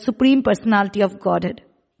the Supreme Personality of Godhead,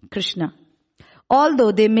 Krishna,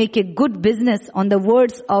 although they make a good business on the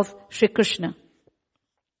words of Sri Krishna.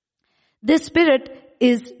 This spirit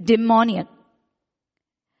is demoniac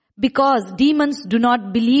because demons do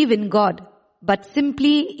not believe in God, but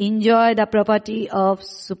simply enjoy the property of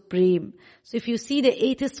Supreme. So if you see the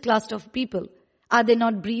atheist class of people, are they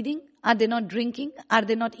not breathing? Are they not drinking? Are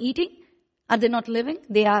they not eating? Are they not living?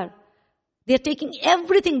 They are. They are taking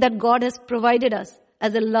everything that God has provided us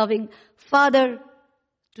as a loving Father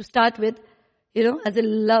to start with, as a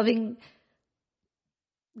loving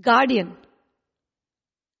guardian.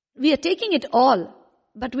 We are taking it all,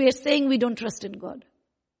 but we are saying we don't trust in God.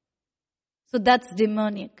 So that's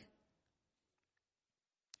demoniac.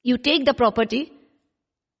 You take the property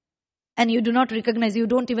and you do not recognize, you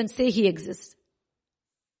don't even say he exists.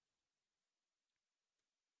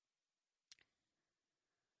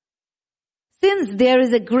 Since there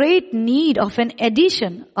is a great need of an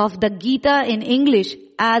edition of the Gita in English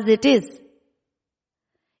as it is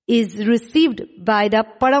received by the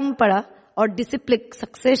Parampara or disciplic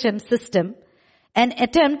succession system, an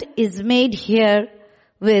attempt is made here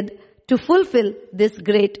to fulfill this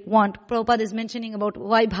great want. Prabhupada is mentioning about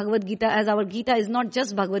why Bhagavad Gita, as our Gita is not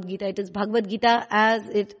just Bhagavad Gita, it is Bhagavad Gita as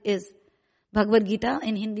it is. Bhagavad Gita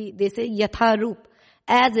in Hindi, they say Yatha Roop,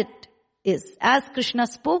 as it is. As Krishna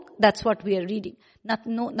spoke, that's what we are reading.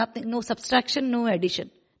 Nothing, no subtraction, no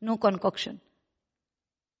addition, no concoction.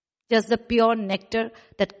 Just the pure nectar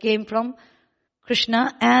that came from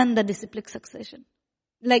Krishna and the disciplic succession.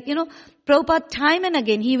 Like, Prabhupada time and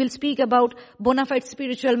again, he will speak about bona fide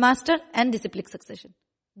spiritual master and disciplic succession.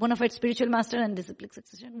 Bona fide spiritual master and disciplic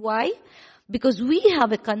succession. Why? Because we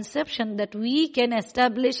have a conception that we can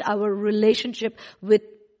establish our relationship with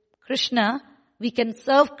Krishna. We can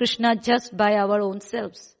serve Krishna just by our own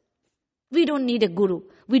selves. We don't need a guru.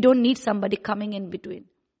 We don't need somebody coming in between.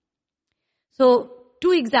 So,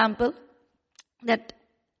 two examples.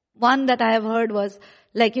 One that I have heard was,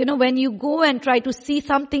 when you go and try to see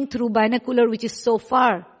something through binocular which is so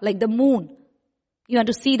far, like the moon, you want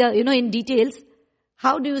to see in details.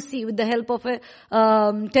 How do you see? With the help of a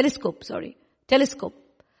telescope.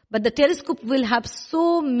 But the telescope will have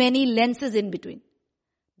so many lenses in between.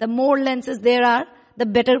 The more lenses there are, the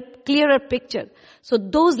better, clearer picture. So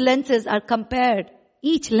those lenses are compared.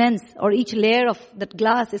 Each lens or each layer of that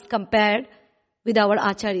glass is compared with our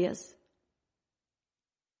acharyas.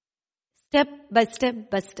 Step by step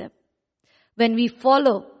by step. When we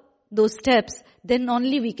follow those steps, then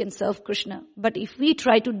only we can serve Krishna. But if we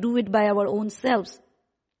try to do it by our own selves,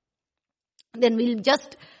 then we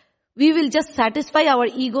will just satisfy our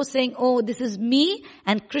ego saying, oh, this is me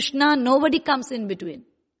and Krishna, nobody comes in between.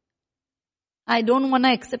 I don't want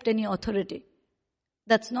to accept any authority.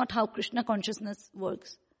 That's not how Krishna consciousness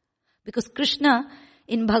works. Because Krishna,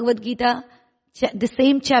 in Bhagavad Gita, the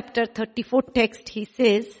same chapter, 34 text, he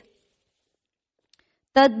says,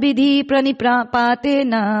 Tadvidhi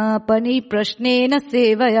pranipratena paniprashnena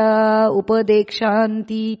sevaya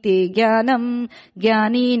upadekshanti te jnanam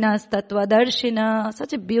jnaninas tattvadarshina.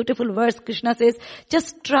 Such a beautiful verse. Krishna says,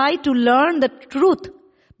 just try to learn the truth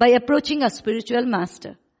by approaching a spiritual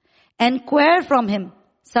master. Enquire from him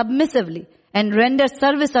submissively and render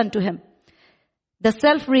service unto him. The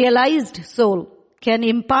self-realized soul can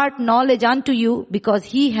impart knowledge unto you because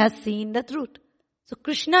he has seen the truth. So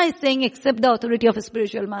Krishna is saying, accept the authority of a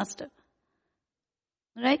spiritual master.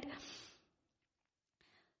 Right?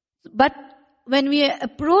 But when we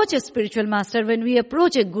approach a spiritual master, when we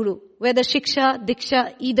approach a guru, whether shiksha,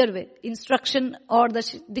 diksha, either way, instruction or the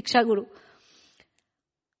diksha guru,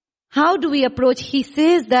 how do we approach? He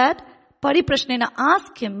says that, pariprashnena,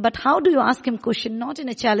 ask him, but how do you ask him question? Not in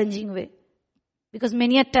a challenging way. Because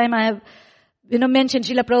many a time I have, mentioned,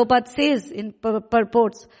 Srila Prabhupada says in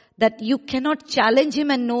purports that you cannot challenge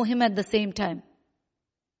him and know him at the same time.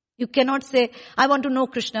 You cannot say, I want to know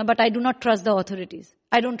Krishna, but I do not trust the authorities.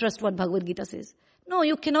 I don't trust what Bhagavad Gita says. No,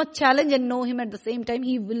 you cannot challenge and know him at the same time.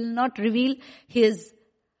 He will not reveal his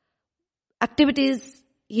activities,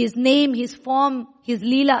 his name, his form, his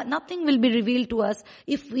leela. Nothing will be revealed to us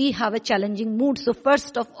if we have a challenging mood. So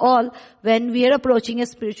first of all, when we are approaching a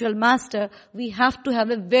spiritual master, we have to have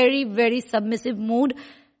a very, very submissive mood,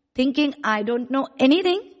 thinking, I don't know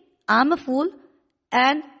anything, I'm a fool,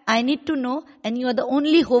 and I need to know, and you are the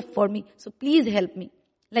only hope for me. So please help me.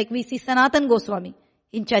 Like we see Sanatan Goswami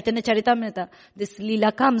in Chaitanya Charitamrita, this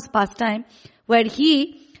Leela comes pastime, where if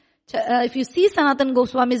you see Sanatan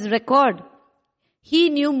Goswami's record, he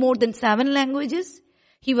knew more than 7 languages.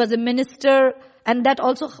 He was a minister, and that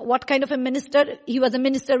also, what kind of a minister? He was a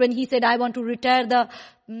minister when he said, I want to retire.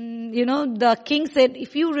 The king said,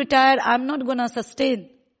 if you retire, I'm not gonna sustain,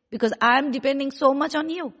 because I'm depending so much on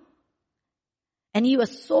you. And he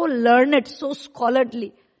was so learned, so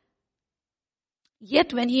scholarly.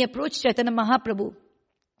 Yet when he approached Chaitanya Mahaprabhu,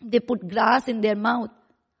 they put grass in their mouth.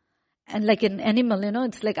 And like an animal,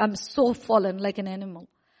 it's like, I'm so fallen like an animal.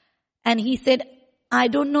 And he said, I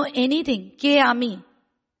don't know anything. Ke ami?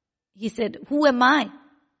 He said, who am I?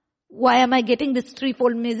 Why am I getting this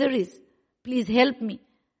threefold miseries? Please help me.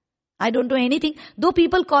 I don't know anything. Though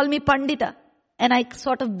people call me Pandita, and I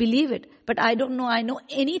sort of believe it, but I don't know. I know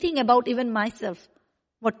anything about even myself.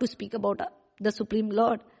 What to speak about the Supreme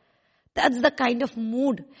Lord. That's the kind of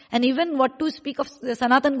mood. And even what to speak of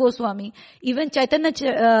Sanatan Goswami, even Chaitanya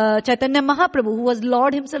Mahaprabhu, who was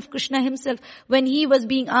Lord himself, Krishna himself, when he was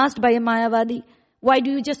being asked by a Mayavadi, why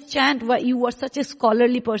do you just chant? Why you are such a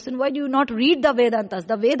scholarly person? Why do you not read the Vedantas,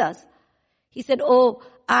 the Vedas? He said, oh,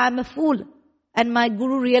 I am a fool. And my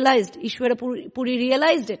guru realized, Ishwara Puri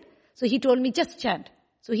realized it. So he told me, just chant.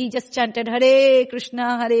 So he just chanted, Hare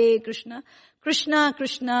Krishna, Krishna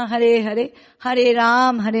Krishna, Hare Hare, Hare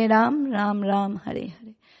Ram, Ram Ram, Hare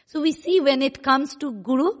Hare. So we see when it comes to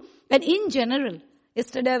Guru, and in general,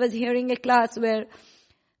 yesterday I was hearing a class where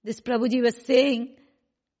this Prabhuji was saying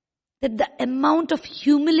that the amount of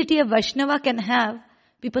humility a Vaishnava can have,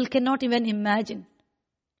 people cannot even imagine.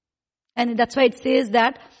 And that's why it says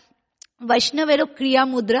that Vaishnavero Kriya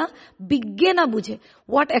Mudra Biggena Bujhe.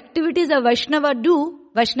 What activities a Vaishnava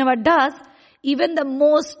does, even the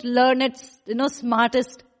most learned,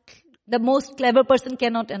 smartest, the most clever person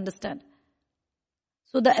cannot understand.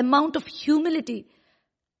 So the amount of humility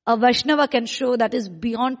a Vaishnava can show, that is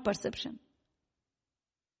beyond perception.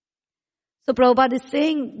 So Prabhupada is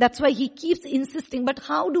saying, that's why he keeps insisting, but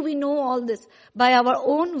how do we know all this? By our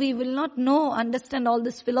own, we will not understand all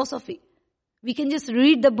this philosophy. We can just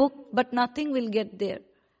read the book, but nothing will get there.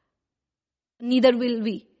 Neither will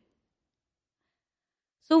we.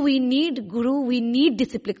 So we need Guru, we need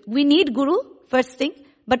discipline. We need Guru, first thing,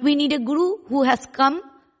 but we need a Guru who has come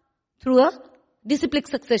through a disciplic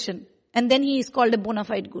succession. And then he is called a bona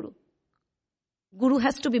fide Guru. Guru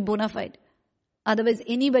has to be bona fide. Otherwise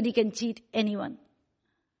anybody can cheat anyone.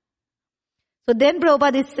 So then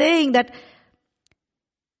Prabhupada is saying that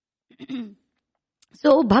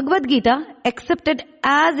so Bhagavad Gita, accepted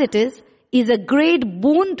as it is a great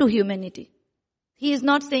boon to humanity. He is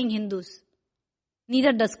not saying Hindus.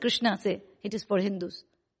 Neither does Krishna say it is for Hindus.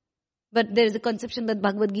 But there is a conception that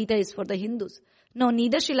Bhagavad Gita is for the Hindus. No,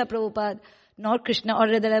 neither Srila Prabhupada nor Krishna, or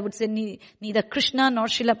rather I would say neither Krishna nor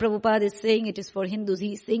Srila Prabhupada is saying it is for Hindus.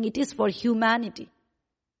 He is saying it is for humanity.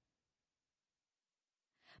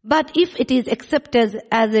 But if it is accepted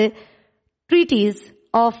as a treatise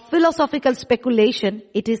of philosophical speculation,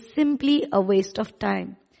 it is simply a waste of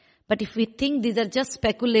time. But if we think these are just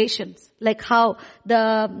speculations, like how we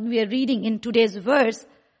are reading in today's verse,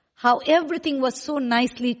 how everything was so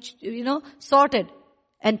nicely, sorted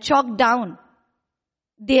and chalked down.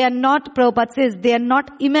 They are not, Prabhupada says, they are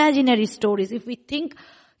not imaginary stories. If we think,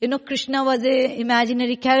 Krishna was a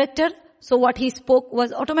imaginary character, so what he spoke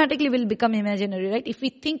was automatically will become imaginary, right? If we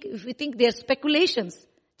think they are speculations,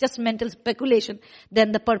 just mental speculation,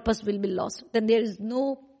 then the purpose will be lost. Then there is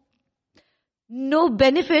no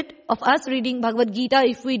benefit of us reading Bhagavad Gita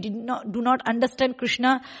if we do not understand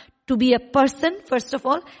Krishna to be a person, first of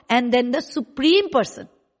all, and then the supreme person.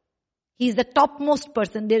 He is the topmost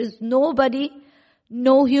person. There is nobody,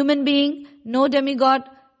 no human being, no demigod,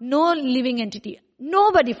 no living entity.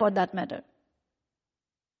 Nobody for that matter.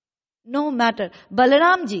 No matter.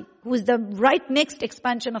 Balaramji, who is the right next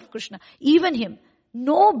expansion of Krishna, even him,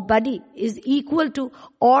 nobody is equal to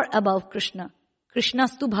or above Krishna.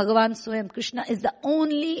 Krishnastu Bhagavan Swayam. Krishna is the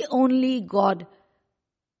only God.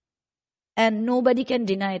 And nobody can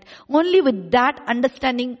deny it. Only with that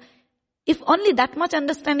understanding, if only that much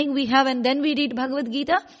understanding we have and then we read Bhagavad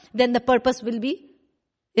Gita, then the purpose will be,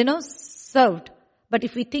 served. But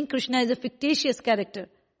if we think Krishna is a fictitious character,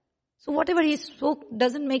 So whatever he spoke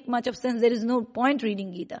doesn't make much of sense. There is no point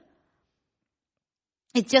reading Gita.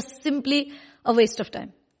 It's just simply a waste of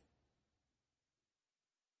time.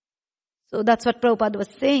 So that's what Prabhupada was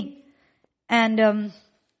saying. And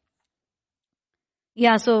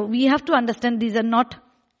so we have to understand these are not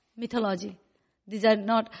mythology. These are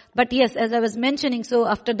not, but yes, as I was mentioning, so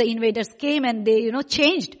after the invaders came and they,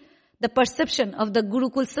 changed the perception of the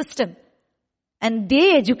Gurukul system. And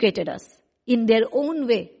they educated us in their own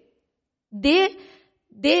way. The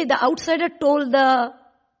outsider told the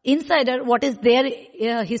insider what is their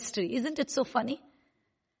history. Isn't it so funny?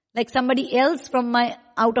 Like somebody else from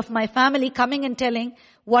out of my family coming and telling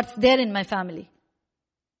what's there in my family.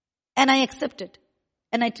 And I accept it.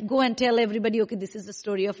 And I go and tell everybody, okay, this is the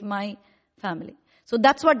story of my family. So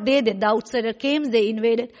that's what they did. The outsider came, they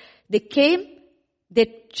invaded. They came,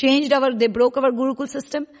 they they broke our Gurukul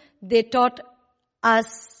system. They taught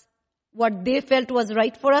us what they felt was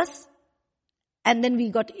right for us. And then we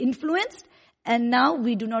got influenced. And now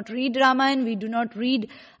we do not read Ramayana, we do not read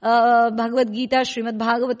Bhagavad Gita, Srimad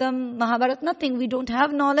Bhagavatam, Mahabharata, nothing. We don't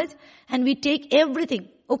have knowledge and we take everything.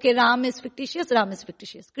 Okay, Ram is fictitious.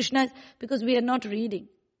 Krishna is, because we are not reading.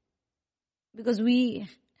 Because we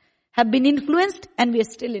have been influenced and we are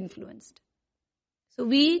still influenced. So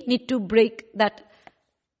we need to break that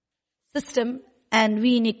system and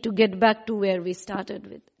we need to get back to where we started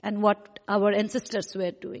with and what our ancestors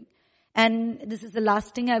were doing. And this is the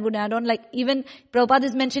last thing I would add on. Like even Prabhupada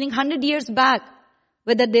is mentioning 100 years back,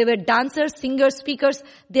 whether they were dancers, singers, speakers,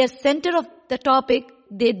 their center of the topic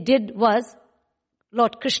they did was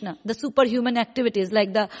Lord Krishna, the superhuman activities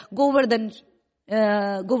like the Govardhan,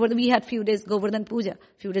 we had few days Govardhan Puja,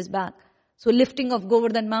 few days back. So lifting of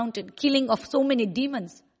Govardhan mountain, killing of so many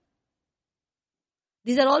demons.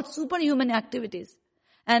 These are all superhuman activities.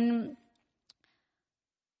 And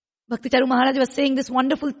Bhakti Charu Maharaj was saying this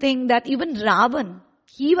wonderful thing that even Ravan,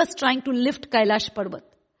 he was trying to lift Kailash Parvat.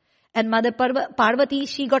 And Mother Parvati,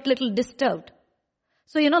 she got little disturbed.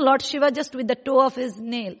 So, Lord Shiva just with the toe of his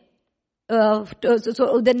nail, so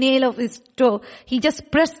the nail of his toe, he just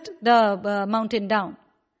pressed the mountain down.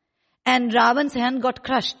 And Ravan's hand got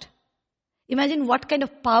crushed. Imagine what kind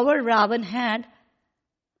of power Ravan had.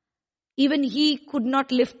 Even he could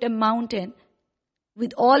not lift a mountain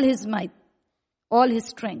with all his might, all his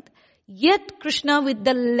strength. Yet Krishna with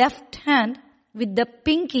the left hand, with the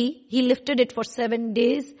pinky, he lifted it for 7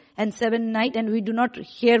 days and 7 nights, and we do not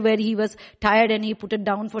hear where he was tired and he put it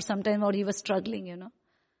down for some time or he was struggling,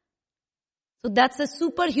 So that's a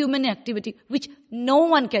superhuman activity which no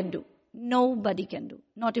one can do. Nobody can do.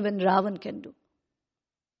 Not even Ravan can do.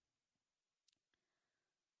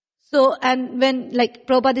 So, and when, like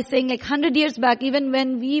Prabhupada is saying, 100 years back, even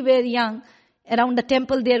when we were young, around the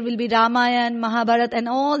temple there will be Ramayana, Mahabharata, and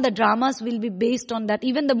all the dramas will be based on that.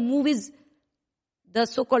 Even the movies, the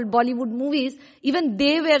so-called Bollywood movies, even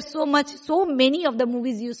they were so many of the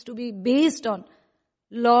movies used to be based on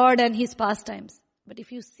Lord and His pastimes. But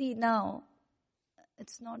if you see now,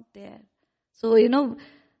 it's not there. So,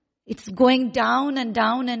 it's going down and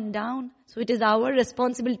down and down. So it is our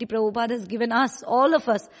responsibility. Prabhupada has given us, all of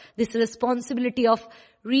us, this responsibility of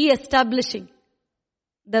re-establishing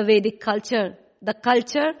the Vedic culture, the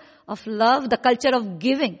culture of love, the culture of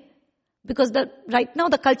giving. Because right now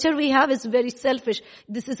the culture we have is very selfish.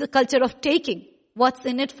 This is a culture of taking. What's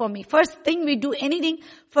in it for me? First thing we do anything,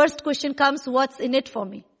 first question comes, what's in it for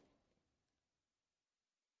me?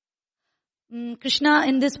 Krishna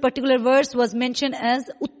in this particular verse was mentioned as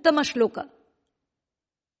Uttama Shloka.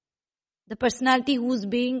 The personality who's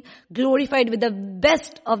being glorified with the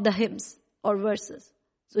best of the hymns or verses.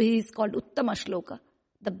 So he is called Uttama Shloka.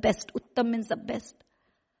 The best. Uttam means the best.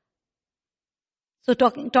 So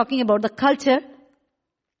talking about the culture,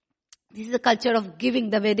 this is the culture of giving.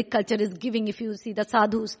 The Vedic culture is giving. If you see the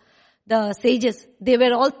sadhus, the sages, they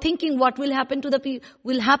were all thinking what will happen to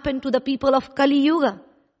the people of Kali Yuga.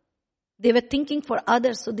 They were thinking for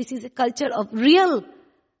others. So this is a culture of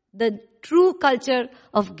the true culture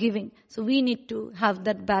of giving. So we need to have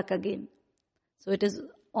that back again. So it is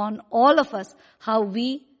on all of us how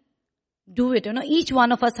we do it. Each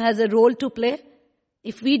one of us has a role to play.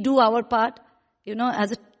 If we do our part,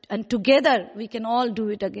 and together we can all do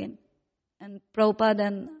it again. And Prabhupada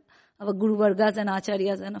and our Guru Vargas and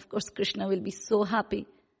Acharyas and of course Krishna will be so happy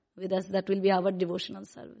with us. That will be our devotional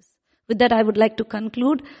service. With that I would like to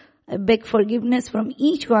conclude. I beg forgiveness from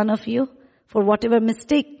each one of you for whatever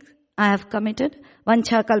mistake I have committed.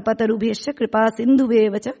 Vancha kalpatarubhyascha kripa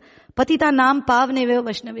sindhuvevacha patita naam pavneveyo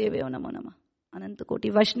vaishnaveyo namo namah. Ananta koti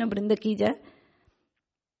Vaishnava Vrinda ki jai.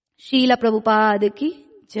 Srila Prabhupada ki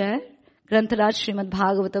jai. Grantaraj Srimad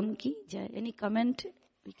Bhagavatam ki jai. Any comment?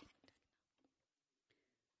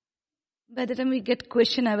 By the time we get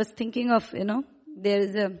question, I was thinking of, there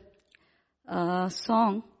is a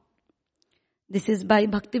song. This is by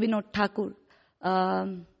Bhaktivinoda Thakur.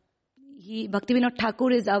 Bhaktivinoda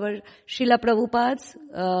Thakur is our Srila Prabhupada's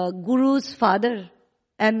guru's father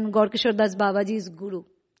and Gaurkishore Das Babaji's guru,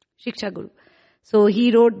 Shiksha Guru. So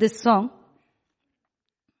he wrote this song.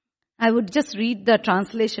 I would just read the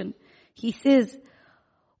translation. He says,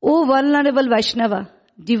 O vulnerable Vaishnava,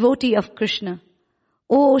 devotee of Krishna,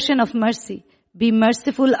 O ocean of mercy, be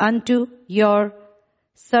merciful unto your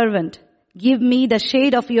servant. Give me the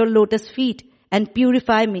shade of your lotus feet and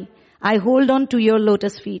purify me. I hold on to your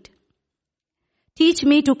lotus feet. Teach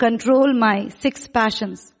me to control my 6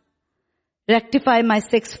 passions. Rectify my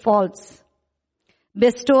 6 faults.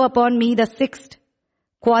 Bestow upon me the 6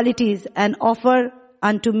 qualities and offer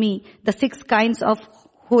unto me the 6 kinds of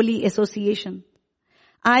holy association.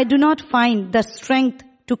 I do not find the strength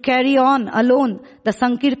to carry on alone the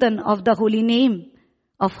Sankirtan of the holy name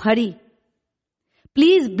of Hari.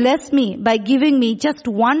 Please bless me by giving me just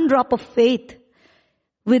 1 drop of faith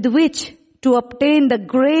with which to obtain the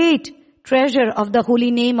great treasure of the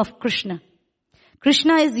holy name of Krishna.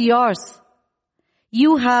 Krishna is yours.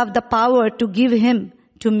 You have the power to give him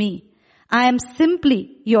to me. I am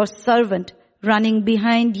simply your servant running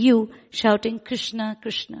behind you shouting Krishna,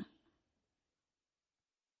 Krishna.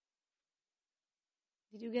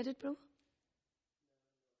 Did you get it, bro?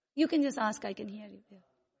 You can just ask, I can hear you. Yeah.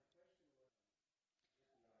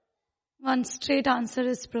 One straight answer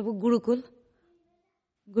is, Prabhu, Gurukul.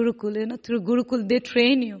 Gurukul, through Gurukul they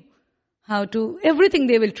train you how to, everything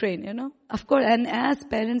they will train, Of course, and as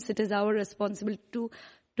parents it is our responsibility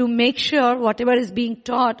to make sure whatever is being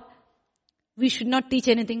taught, we should not teach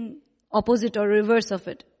anything opposite or reverse of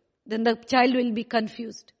it. Then the child will be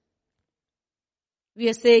confused. We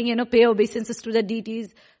are saying, pay obeisances to the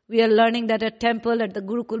deities. We are learning that at temple, at the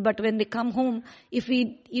Gurukul, but when they come home, if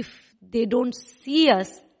they don't see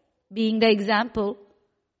us being the example,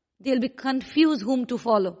 they'll be confused whom to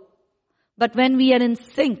follow. But when we are in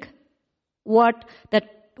sync, what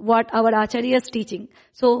our Acharya is teaching.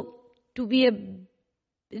 So to be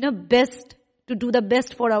best, to do the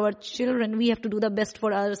best for our children, we have to do the best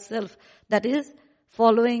for ourselves. That is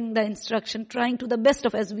following the instruction, trying to the best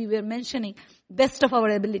of, as we were mentioning, best of our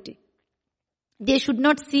ability. They should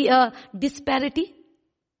not see a disparity.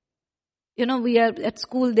 We are at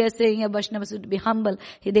school, they're saying a Vaishnava should be humble.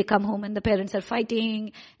 They come home and the parents are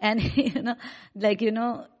fighting and,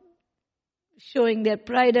 showing their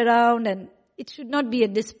pride around, and it should not be a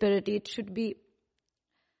disparity. It should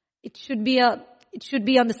be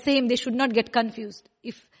on the same, they should not get confused.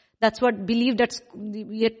 If that's what believed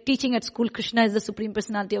we are teaching at school, Krishna is the Supreme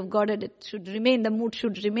Personality of Godhead, it should remain, the mood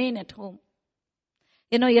should remain at home.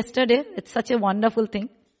 Yesterday, it's such a wonderful thing.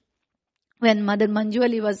 When Mother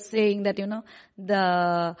Manjuli was saying that,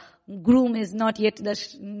 the groom is not yet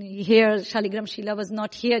here, Shaligram Shila was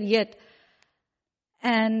not here yet.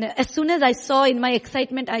 And as soon as I saw in my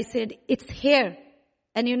excitement, I said, it's here.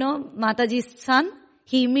 And Mataji's son,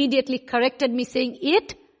 he immediately corrected me saying,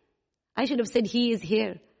 it? I should have said he is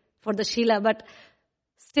here for the Shila, but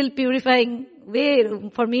still purifying way,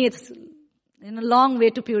 for me it's a long way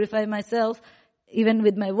to purify myself, even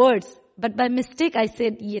with my words. But by mistake I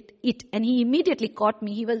said it, and he immediately caught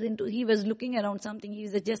me. He was looking around something. He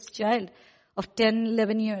was just a child of 10,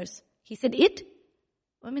 11 years. He said, it?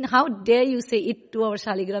 How dare you say it to our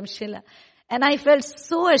Shaligram Shila? And I felt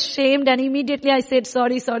so ashamed, and immediately I said,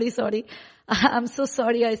 sorry. I'm so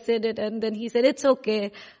sorry I said it. And then he said, it's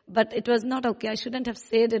okay. But it was not okay. I shouldn't have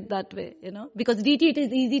said it that way, Because DT, it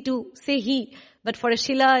is easy to say he. But for a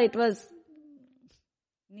Shila, it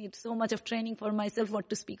need so much of training for myself what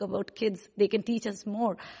to speak about kids. They can teach us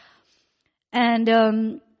more. And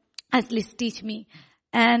at least teach me.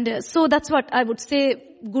 And so that's what I would say,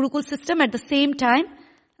 Gurukul system. At the same time,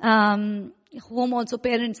 home also,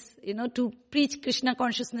 parents, to preach Krishna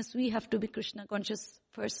consciousness, we have to be Krishna conscious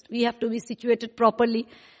first. We have to be situated properly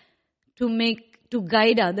to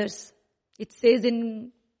guide others. It says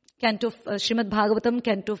in Srimad Bhagavatam,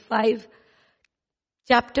 Canto 5,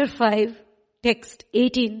 Chapter 5, Text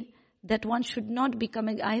 18, that one should not become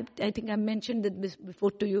I think I mentioned that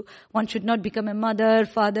before to you, one should not become a mother,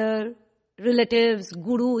 father, relatives,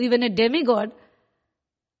 guru, even a demigod,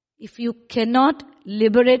 if you cannot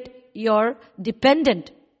liberate your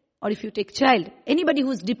dependent, or if you take child, anybody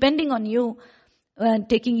who's depending on you and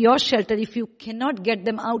taking your shelter, if you cannot get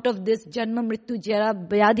them out of this janma mrityu jara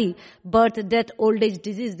vyadhi, birth, death, old age,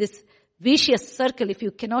 disease, this vicious circle, if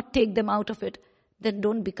you cannot take them out of it, then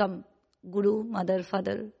don't become guru, mother,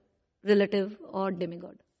 father, relative, or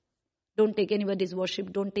demigod. Don't take anybody's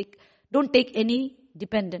worship. Don't take any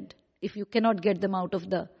dependent. if you cannot get them out of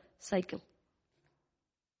the cycle.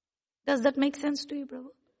 Does that make sense to you, Prabhu?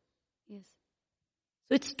 Yes.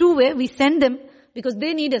 So it's two-way. We send them because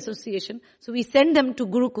they need association. So we send them to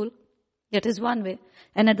Gurukul. That is one way.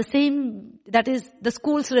 And at the same, that is the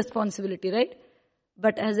school's responsibility, right?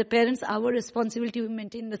 But as a parents, our responsibility, we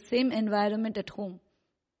maintain the same environment at home.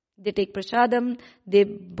 They take prasadam, they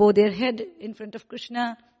bow their head in front of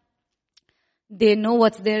Krishna. They know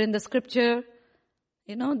what's there in the scripture.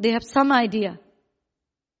 They have some idea.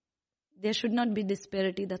 There should not be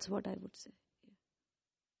disparity, that's what I would say.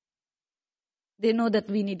 They know that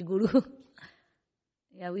we need guru.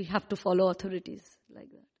 Yeah, we have to follow authorities like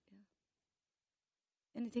that.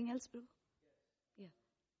 Yeah. Anything else, bro? Yeah.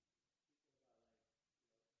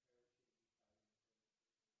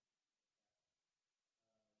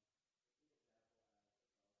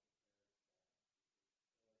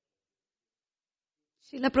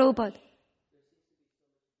 Srila Prabhupada.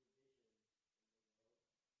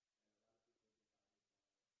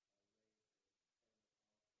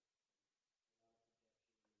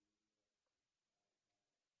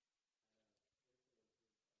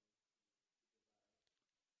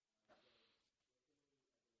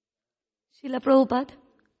 Srila Prabhupada.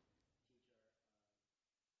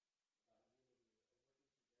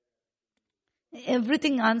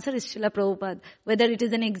 Everything answer is Srila Prabhupada. Whether it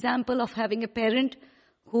is an example of having a parent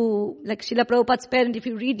who, like Srila Prabhupada's parent, if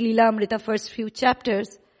you read Leela Amrita first few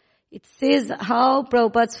chapters, it says how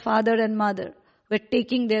Prabhupada's father and mother were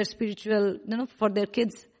taking their spiritual, for their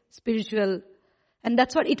kids, spiritual. And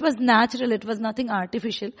that's what, it was natural, it was nothing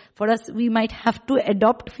artificial. For us, we might have to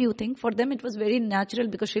adopt few things. For them, it was very natural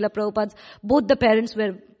because Srila Prabhupada's, both the parents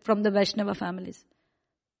were from the Vaishnava families.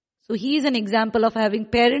 So he is an example of having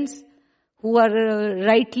parents who are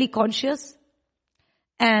rightly conscious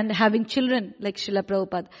and having children like Srila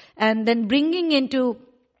Prabhupada. And then bringing into,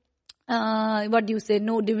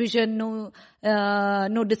 no division, no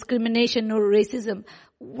discrimination, no racism.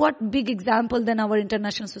 What big example than our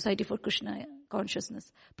International Society for Krishna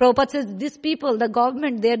Consciousness. Prabhupada says, these people, the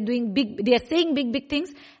government, they are saying big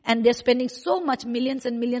things and they're spending so much millions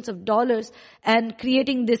and millions of dollars and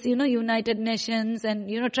creating this, United Nations and,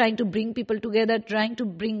 trying to bring people together, trying to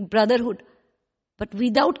bring brotherhood. But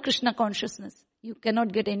without Krishna consciousness, you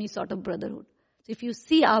cannot get any sort of brotherhood. So if you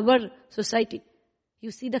see our society,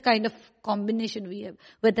 you see the kind of combination we have,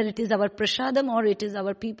 whether it is our prasadam or it is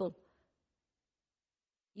our people.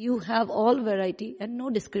 You have all variety and no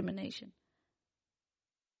discrimination.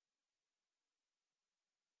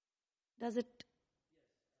 Does it?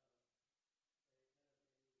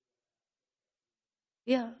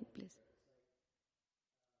 Yeah, please.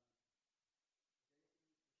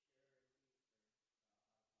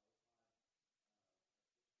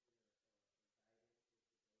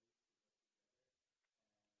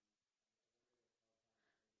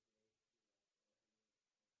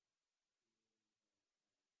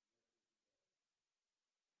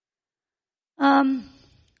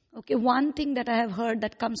 Okay, one thing that I have heard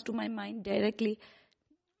that comes to my mind directly,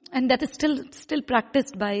 and that is still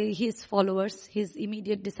practiced by his followers, his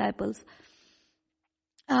immediate disciples.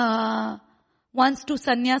 Once two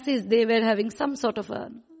sannyasis, they were having some sort of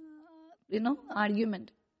a,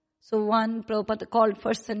 argument. So one Prabhupada called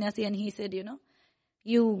first sannyasi and he said,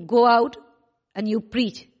 you go out and you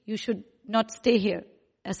preach. You should not stay here.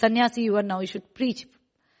 A sannyasi you are now, you should preach.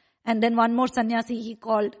 And then one more sannyasi he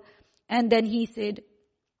called and then he said,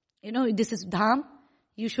 this is dham.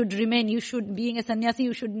 You should remain. Being a sannyasi,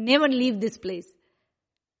 you should never leave this place.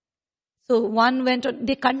 So one went on.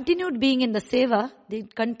 They continued being in the seva. They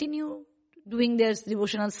continued doing their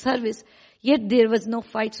devotional service. Yet there was no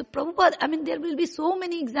fight. So Prabhupada, there will be so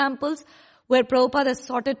many examples where Prabhupada has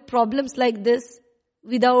sorted problems like this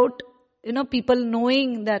without, people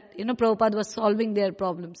knowing that, Prabhupada was solving their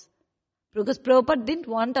problems. Because Prabhupada didn't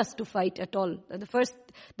want us to fight at all.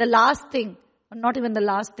 The last thing, or not even the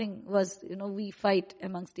last thing was, we fight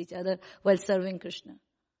amongst each other while serving Krishna.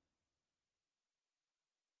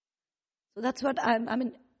 So that's what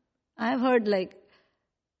I've heard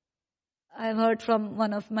from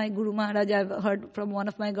one of my Guru Maharaj, I've heard from one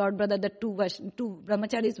of my God brother that two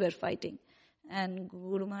brahmacharis were fighting. And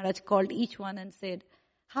Guru Maharaj called each one and said,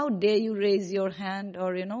 how dare you raise your hand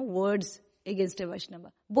or, words against a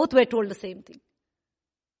Vaishnava. Both were told the same thing.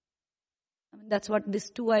 That's what this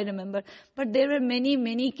two I remember. But there were many,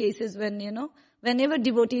 many cases when, whenever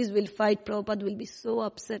devotees will fight, Prabhupada will be so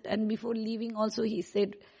upset. And before leaving also he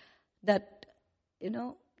said that,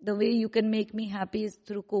 the way you can make me happy is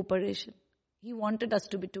through cooperation. He wanted us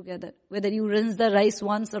to be together. Whether you rinse the rice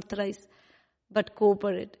once or thrice, but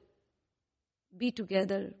cooperate. Be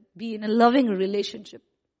together. Be in a loving relationship.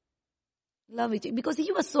 Love each, because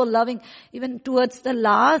he was so loving. Even towards the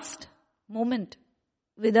last moment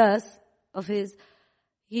with us of his,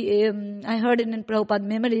 I heard it in Prabhupada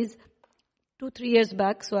Memories 2-3 years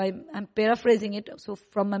back, so I'm paraphrasing it. So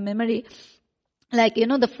from my memory, like,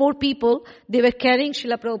 the 4 people, they were carrying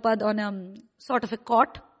Srila Prabhupada on a sort of a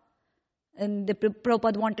cot, and the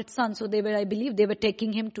Prabhupada wanted sun, so I believe they were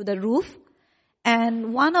taking him to the roof.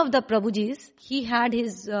 And one of the Prabhujis, he had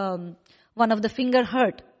his, one of the finger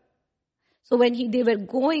hurt. So when they were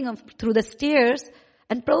going up through the stairs,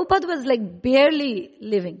 and Prabhupada was like barely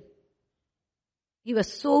living. He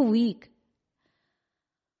was so weak.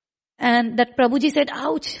 And that Prabhuji said,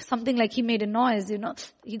 ouch, something like he made a noise,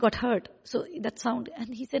 he got hurt. So that sound,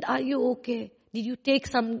 and he said, are you okay? Did you take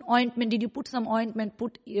some ointment? Did you put some ointment,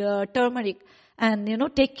 put turmeric,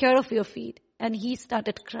 and, take care of your feet? And he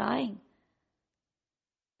started crying.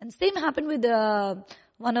 And same happened with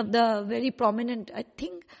one of the very prominent, I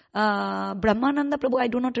think, Brahmananda Prabhu, I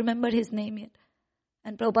do not remember his name yet.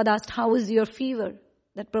 And Prabhupada asked, how is your fever?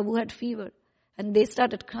 That Prabhu had fever. And they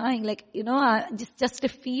started crying like, just a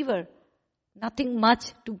fever. Nothing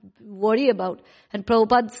much to worry about. And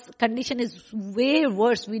Prabhupada's condition is way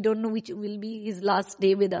worse. We don't know which will be his last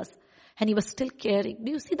day with us. And he was still caring.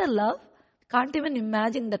 Do you see the love? Can't even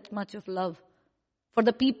imagine that much of love. For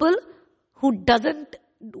the people who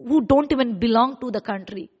don't even belong to the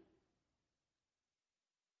country.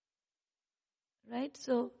 Right?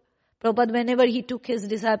 So, Prabhupada, whenever he took his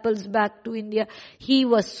disciples back to India, he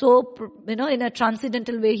was so, in a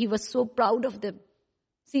transcendental way, he was so proud of them.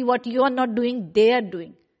 See, what you are not doing, they are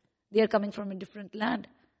doing. They are coming from a different land.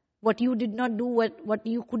 What you did not do, what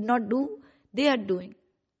you could not do, they are doing.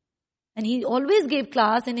 And he always gave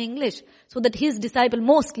class in English, so that his disciple,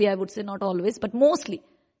 mostly, I would say not always, but mostly,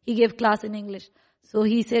 he gave class in English. So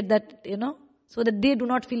he said that, so that they do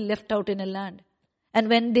not feel left out in a land. And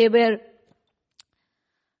when they were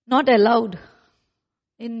not allowed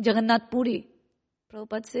in Jagannath Puri,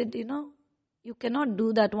 Prabhupada said, you cannot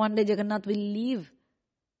do that. One day Jagannath will leave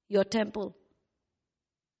your temple.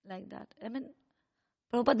 Like that. I mean,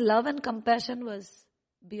 Prabhupada's love and compassion was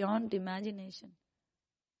beyond imagination.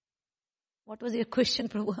 What was your question,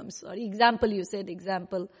 Prabhu? I'm sorry. Example, you said,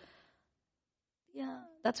 example. Yeah,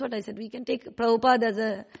 that's what I said. We can take Prabhupada as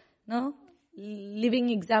a living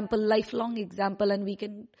example, lifelong example, and we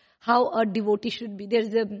can, how a devotee should be.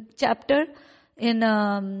 There's a chapter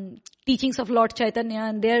in Teachings of Lord Chaitanya,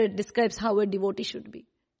 and there it describes how a devotee should be.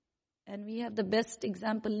 And we have the best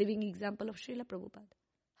example, living example of Srila Prabhupada.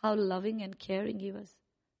 How loving and caring he was,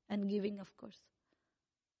 and giving, of course.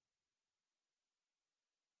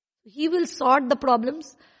 He will sort the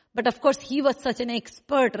problems, but of course he was such an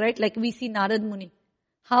expert, right? Like we see Narad Muni.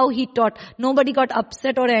 How he taught. Nobody got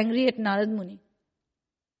upset or angry at Narad Muni.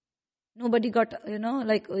 Nobody got,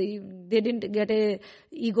 they didn't get a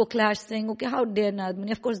ego clash saying, okay, how dare Narad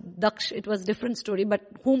Muni? Of course, Daksh, it was different story, but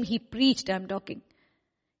whom he preached, I'm talking.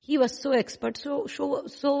 He was so expert, so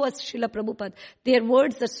was Srila Prabhupada. Their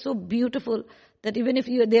words are so beautiful that even if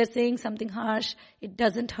they're saying something harsh, it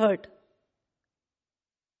doesn't hurt.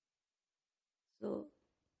 So,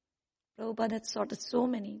 Prabhupada had sorted so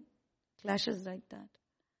many clashes like that.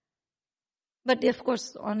 But of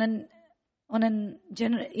course, in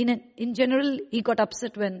general, he got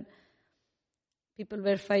upset when people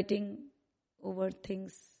were fighting over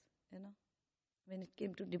things, when it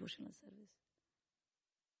came to devotional service.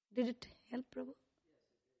 Did it help, Prabhu?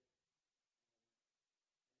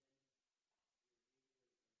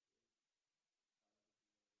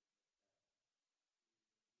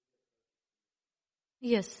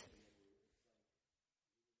 Yes.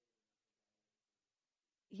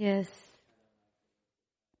 Yes.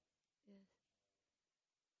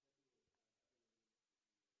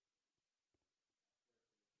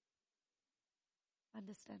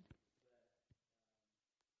 Understand.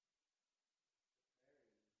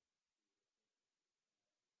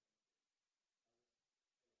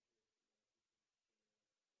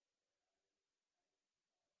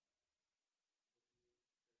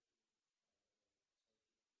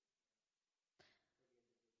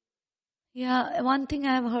 Yeah, one thing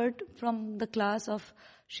I have heard from the class of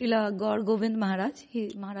Srila Gaur Govind Maharaj,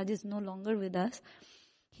 Maharaj is no longer with us.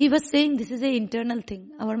 He was saying this is an internal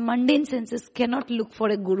thing. Our mundane senses cannot look for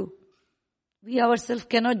a guru. We ourselves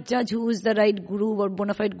cannot judge who is the right guru or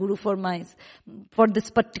bona fide guru for this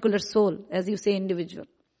particular soul, as you say, individual.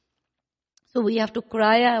 So we have to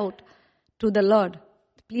cry out to the Lord,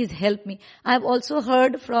 please help me. I have also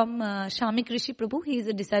heard from Shamik Rishi Prabhu, he is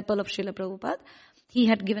a disciple of Srila Prabhupada. He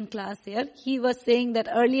had given class here. He was saying that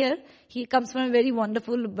earlier, he comes from a very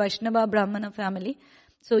wonderful Vaishnava Brahmana family.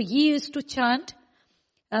 So he used to chant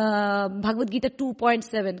Bhagavad Gita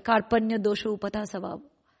 2.7, Karpanya Dosha Upatha Savab.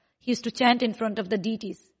 He used to chant in front of the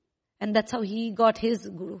deities. And that's how he got his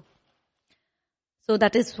guru. So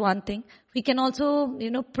that is one thing. We can also,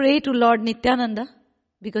 pray to Lord Nityananda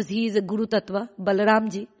because he is a Guru Tattva.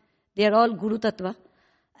 Balaramji, they are all Guru Tattva.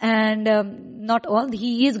 And not all,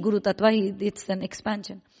 he is Guru Tattva, it's an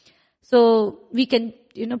expansion. So we can,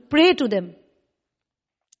 pray to them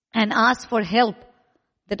and ask for help.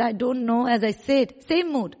 That I don't know, as I said,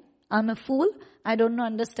 same mood. I'm a fool. I don't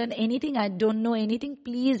understand anything. I don't know anything.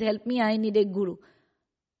 Please help me. I need a guru.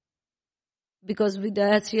 Because as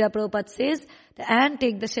Srila Prabhupada says, and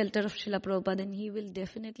take the shelter of Srila Prabhupada, and he will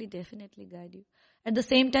definitely guide you. At the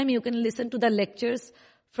same time, you can listen to the lectures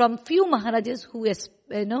from few Maharajas who,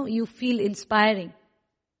 you feel inspiring.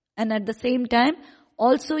 And at the same time,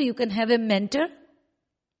 also you can have a mentor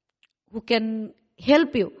who can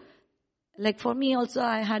help you. Like for me also,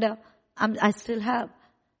 I still have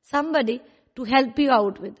somebody to help you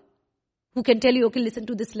out with, who can tell you, okay, listen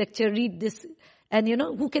to this lecture, read this, and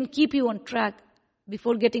who can keep you on track.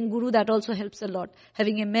 Before getting guru, that also helps a lot.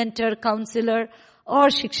 Having a mentor, counselor, or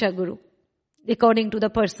Shiksha Guru. According to the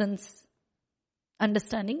person's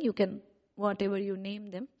understanding, you can, whatever you name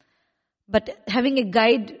them. But having a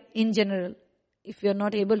guide in general, if you're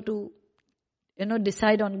not able to,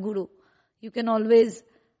 decide on guru, you can always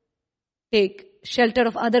take shelter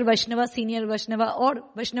of other Vaishnava, senior Vaishnava, or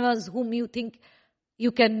Vaishnavas whom you think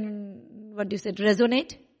you can,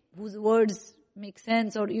 resonate, whose words make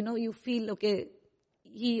sense, or, you feel, okay,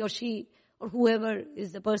 he or she, or whoever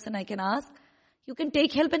is the person I can ask. You can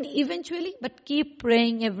take help and eventually, but keep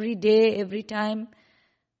praying every day, every time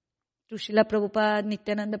to Srila Prabhupada,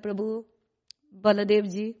 Nityananda Prabhu,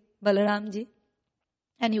 Baladevji, Balaramji.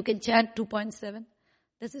 And you can chant 2.7.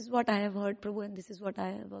 This is what I have heard, Prabhu, and this is what I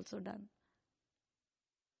have also done.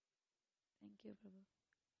 Thank you,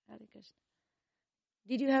 Prabhu. Hare Krishna.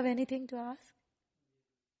 Did you have anything to ask?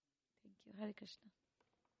 Thank you. Hare Krishna.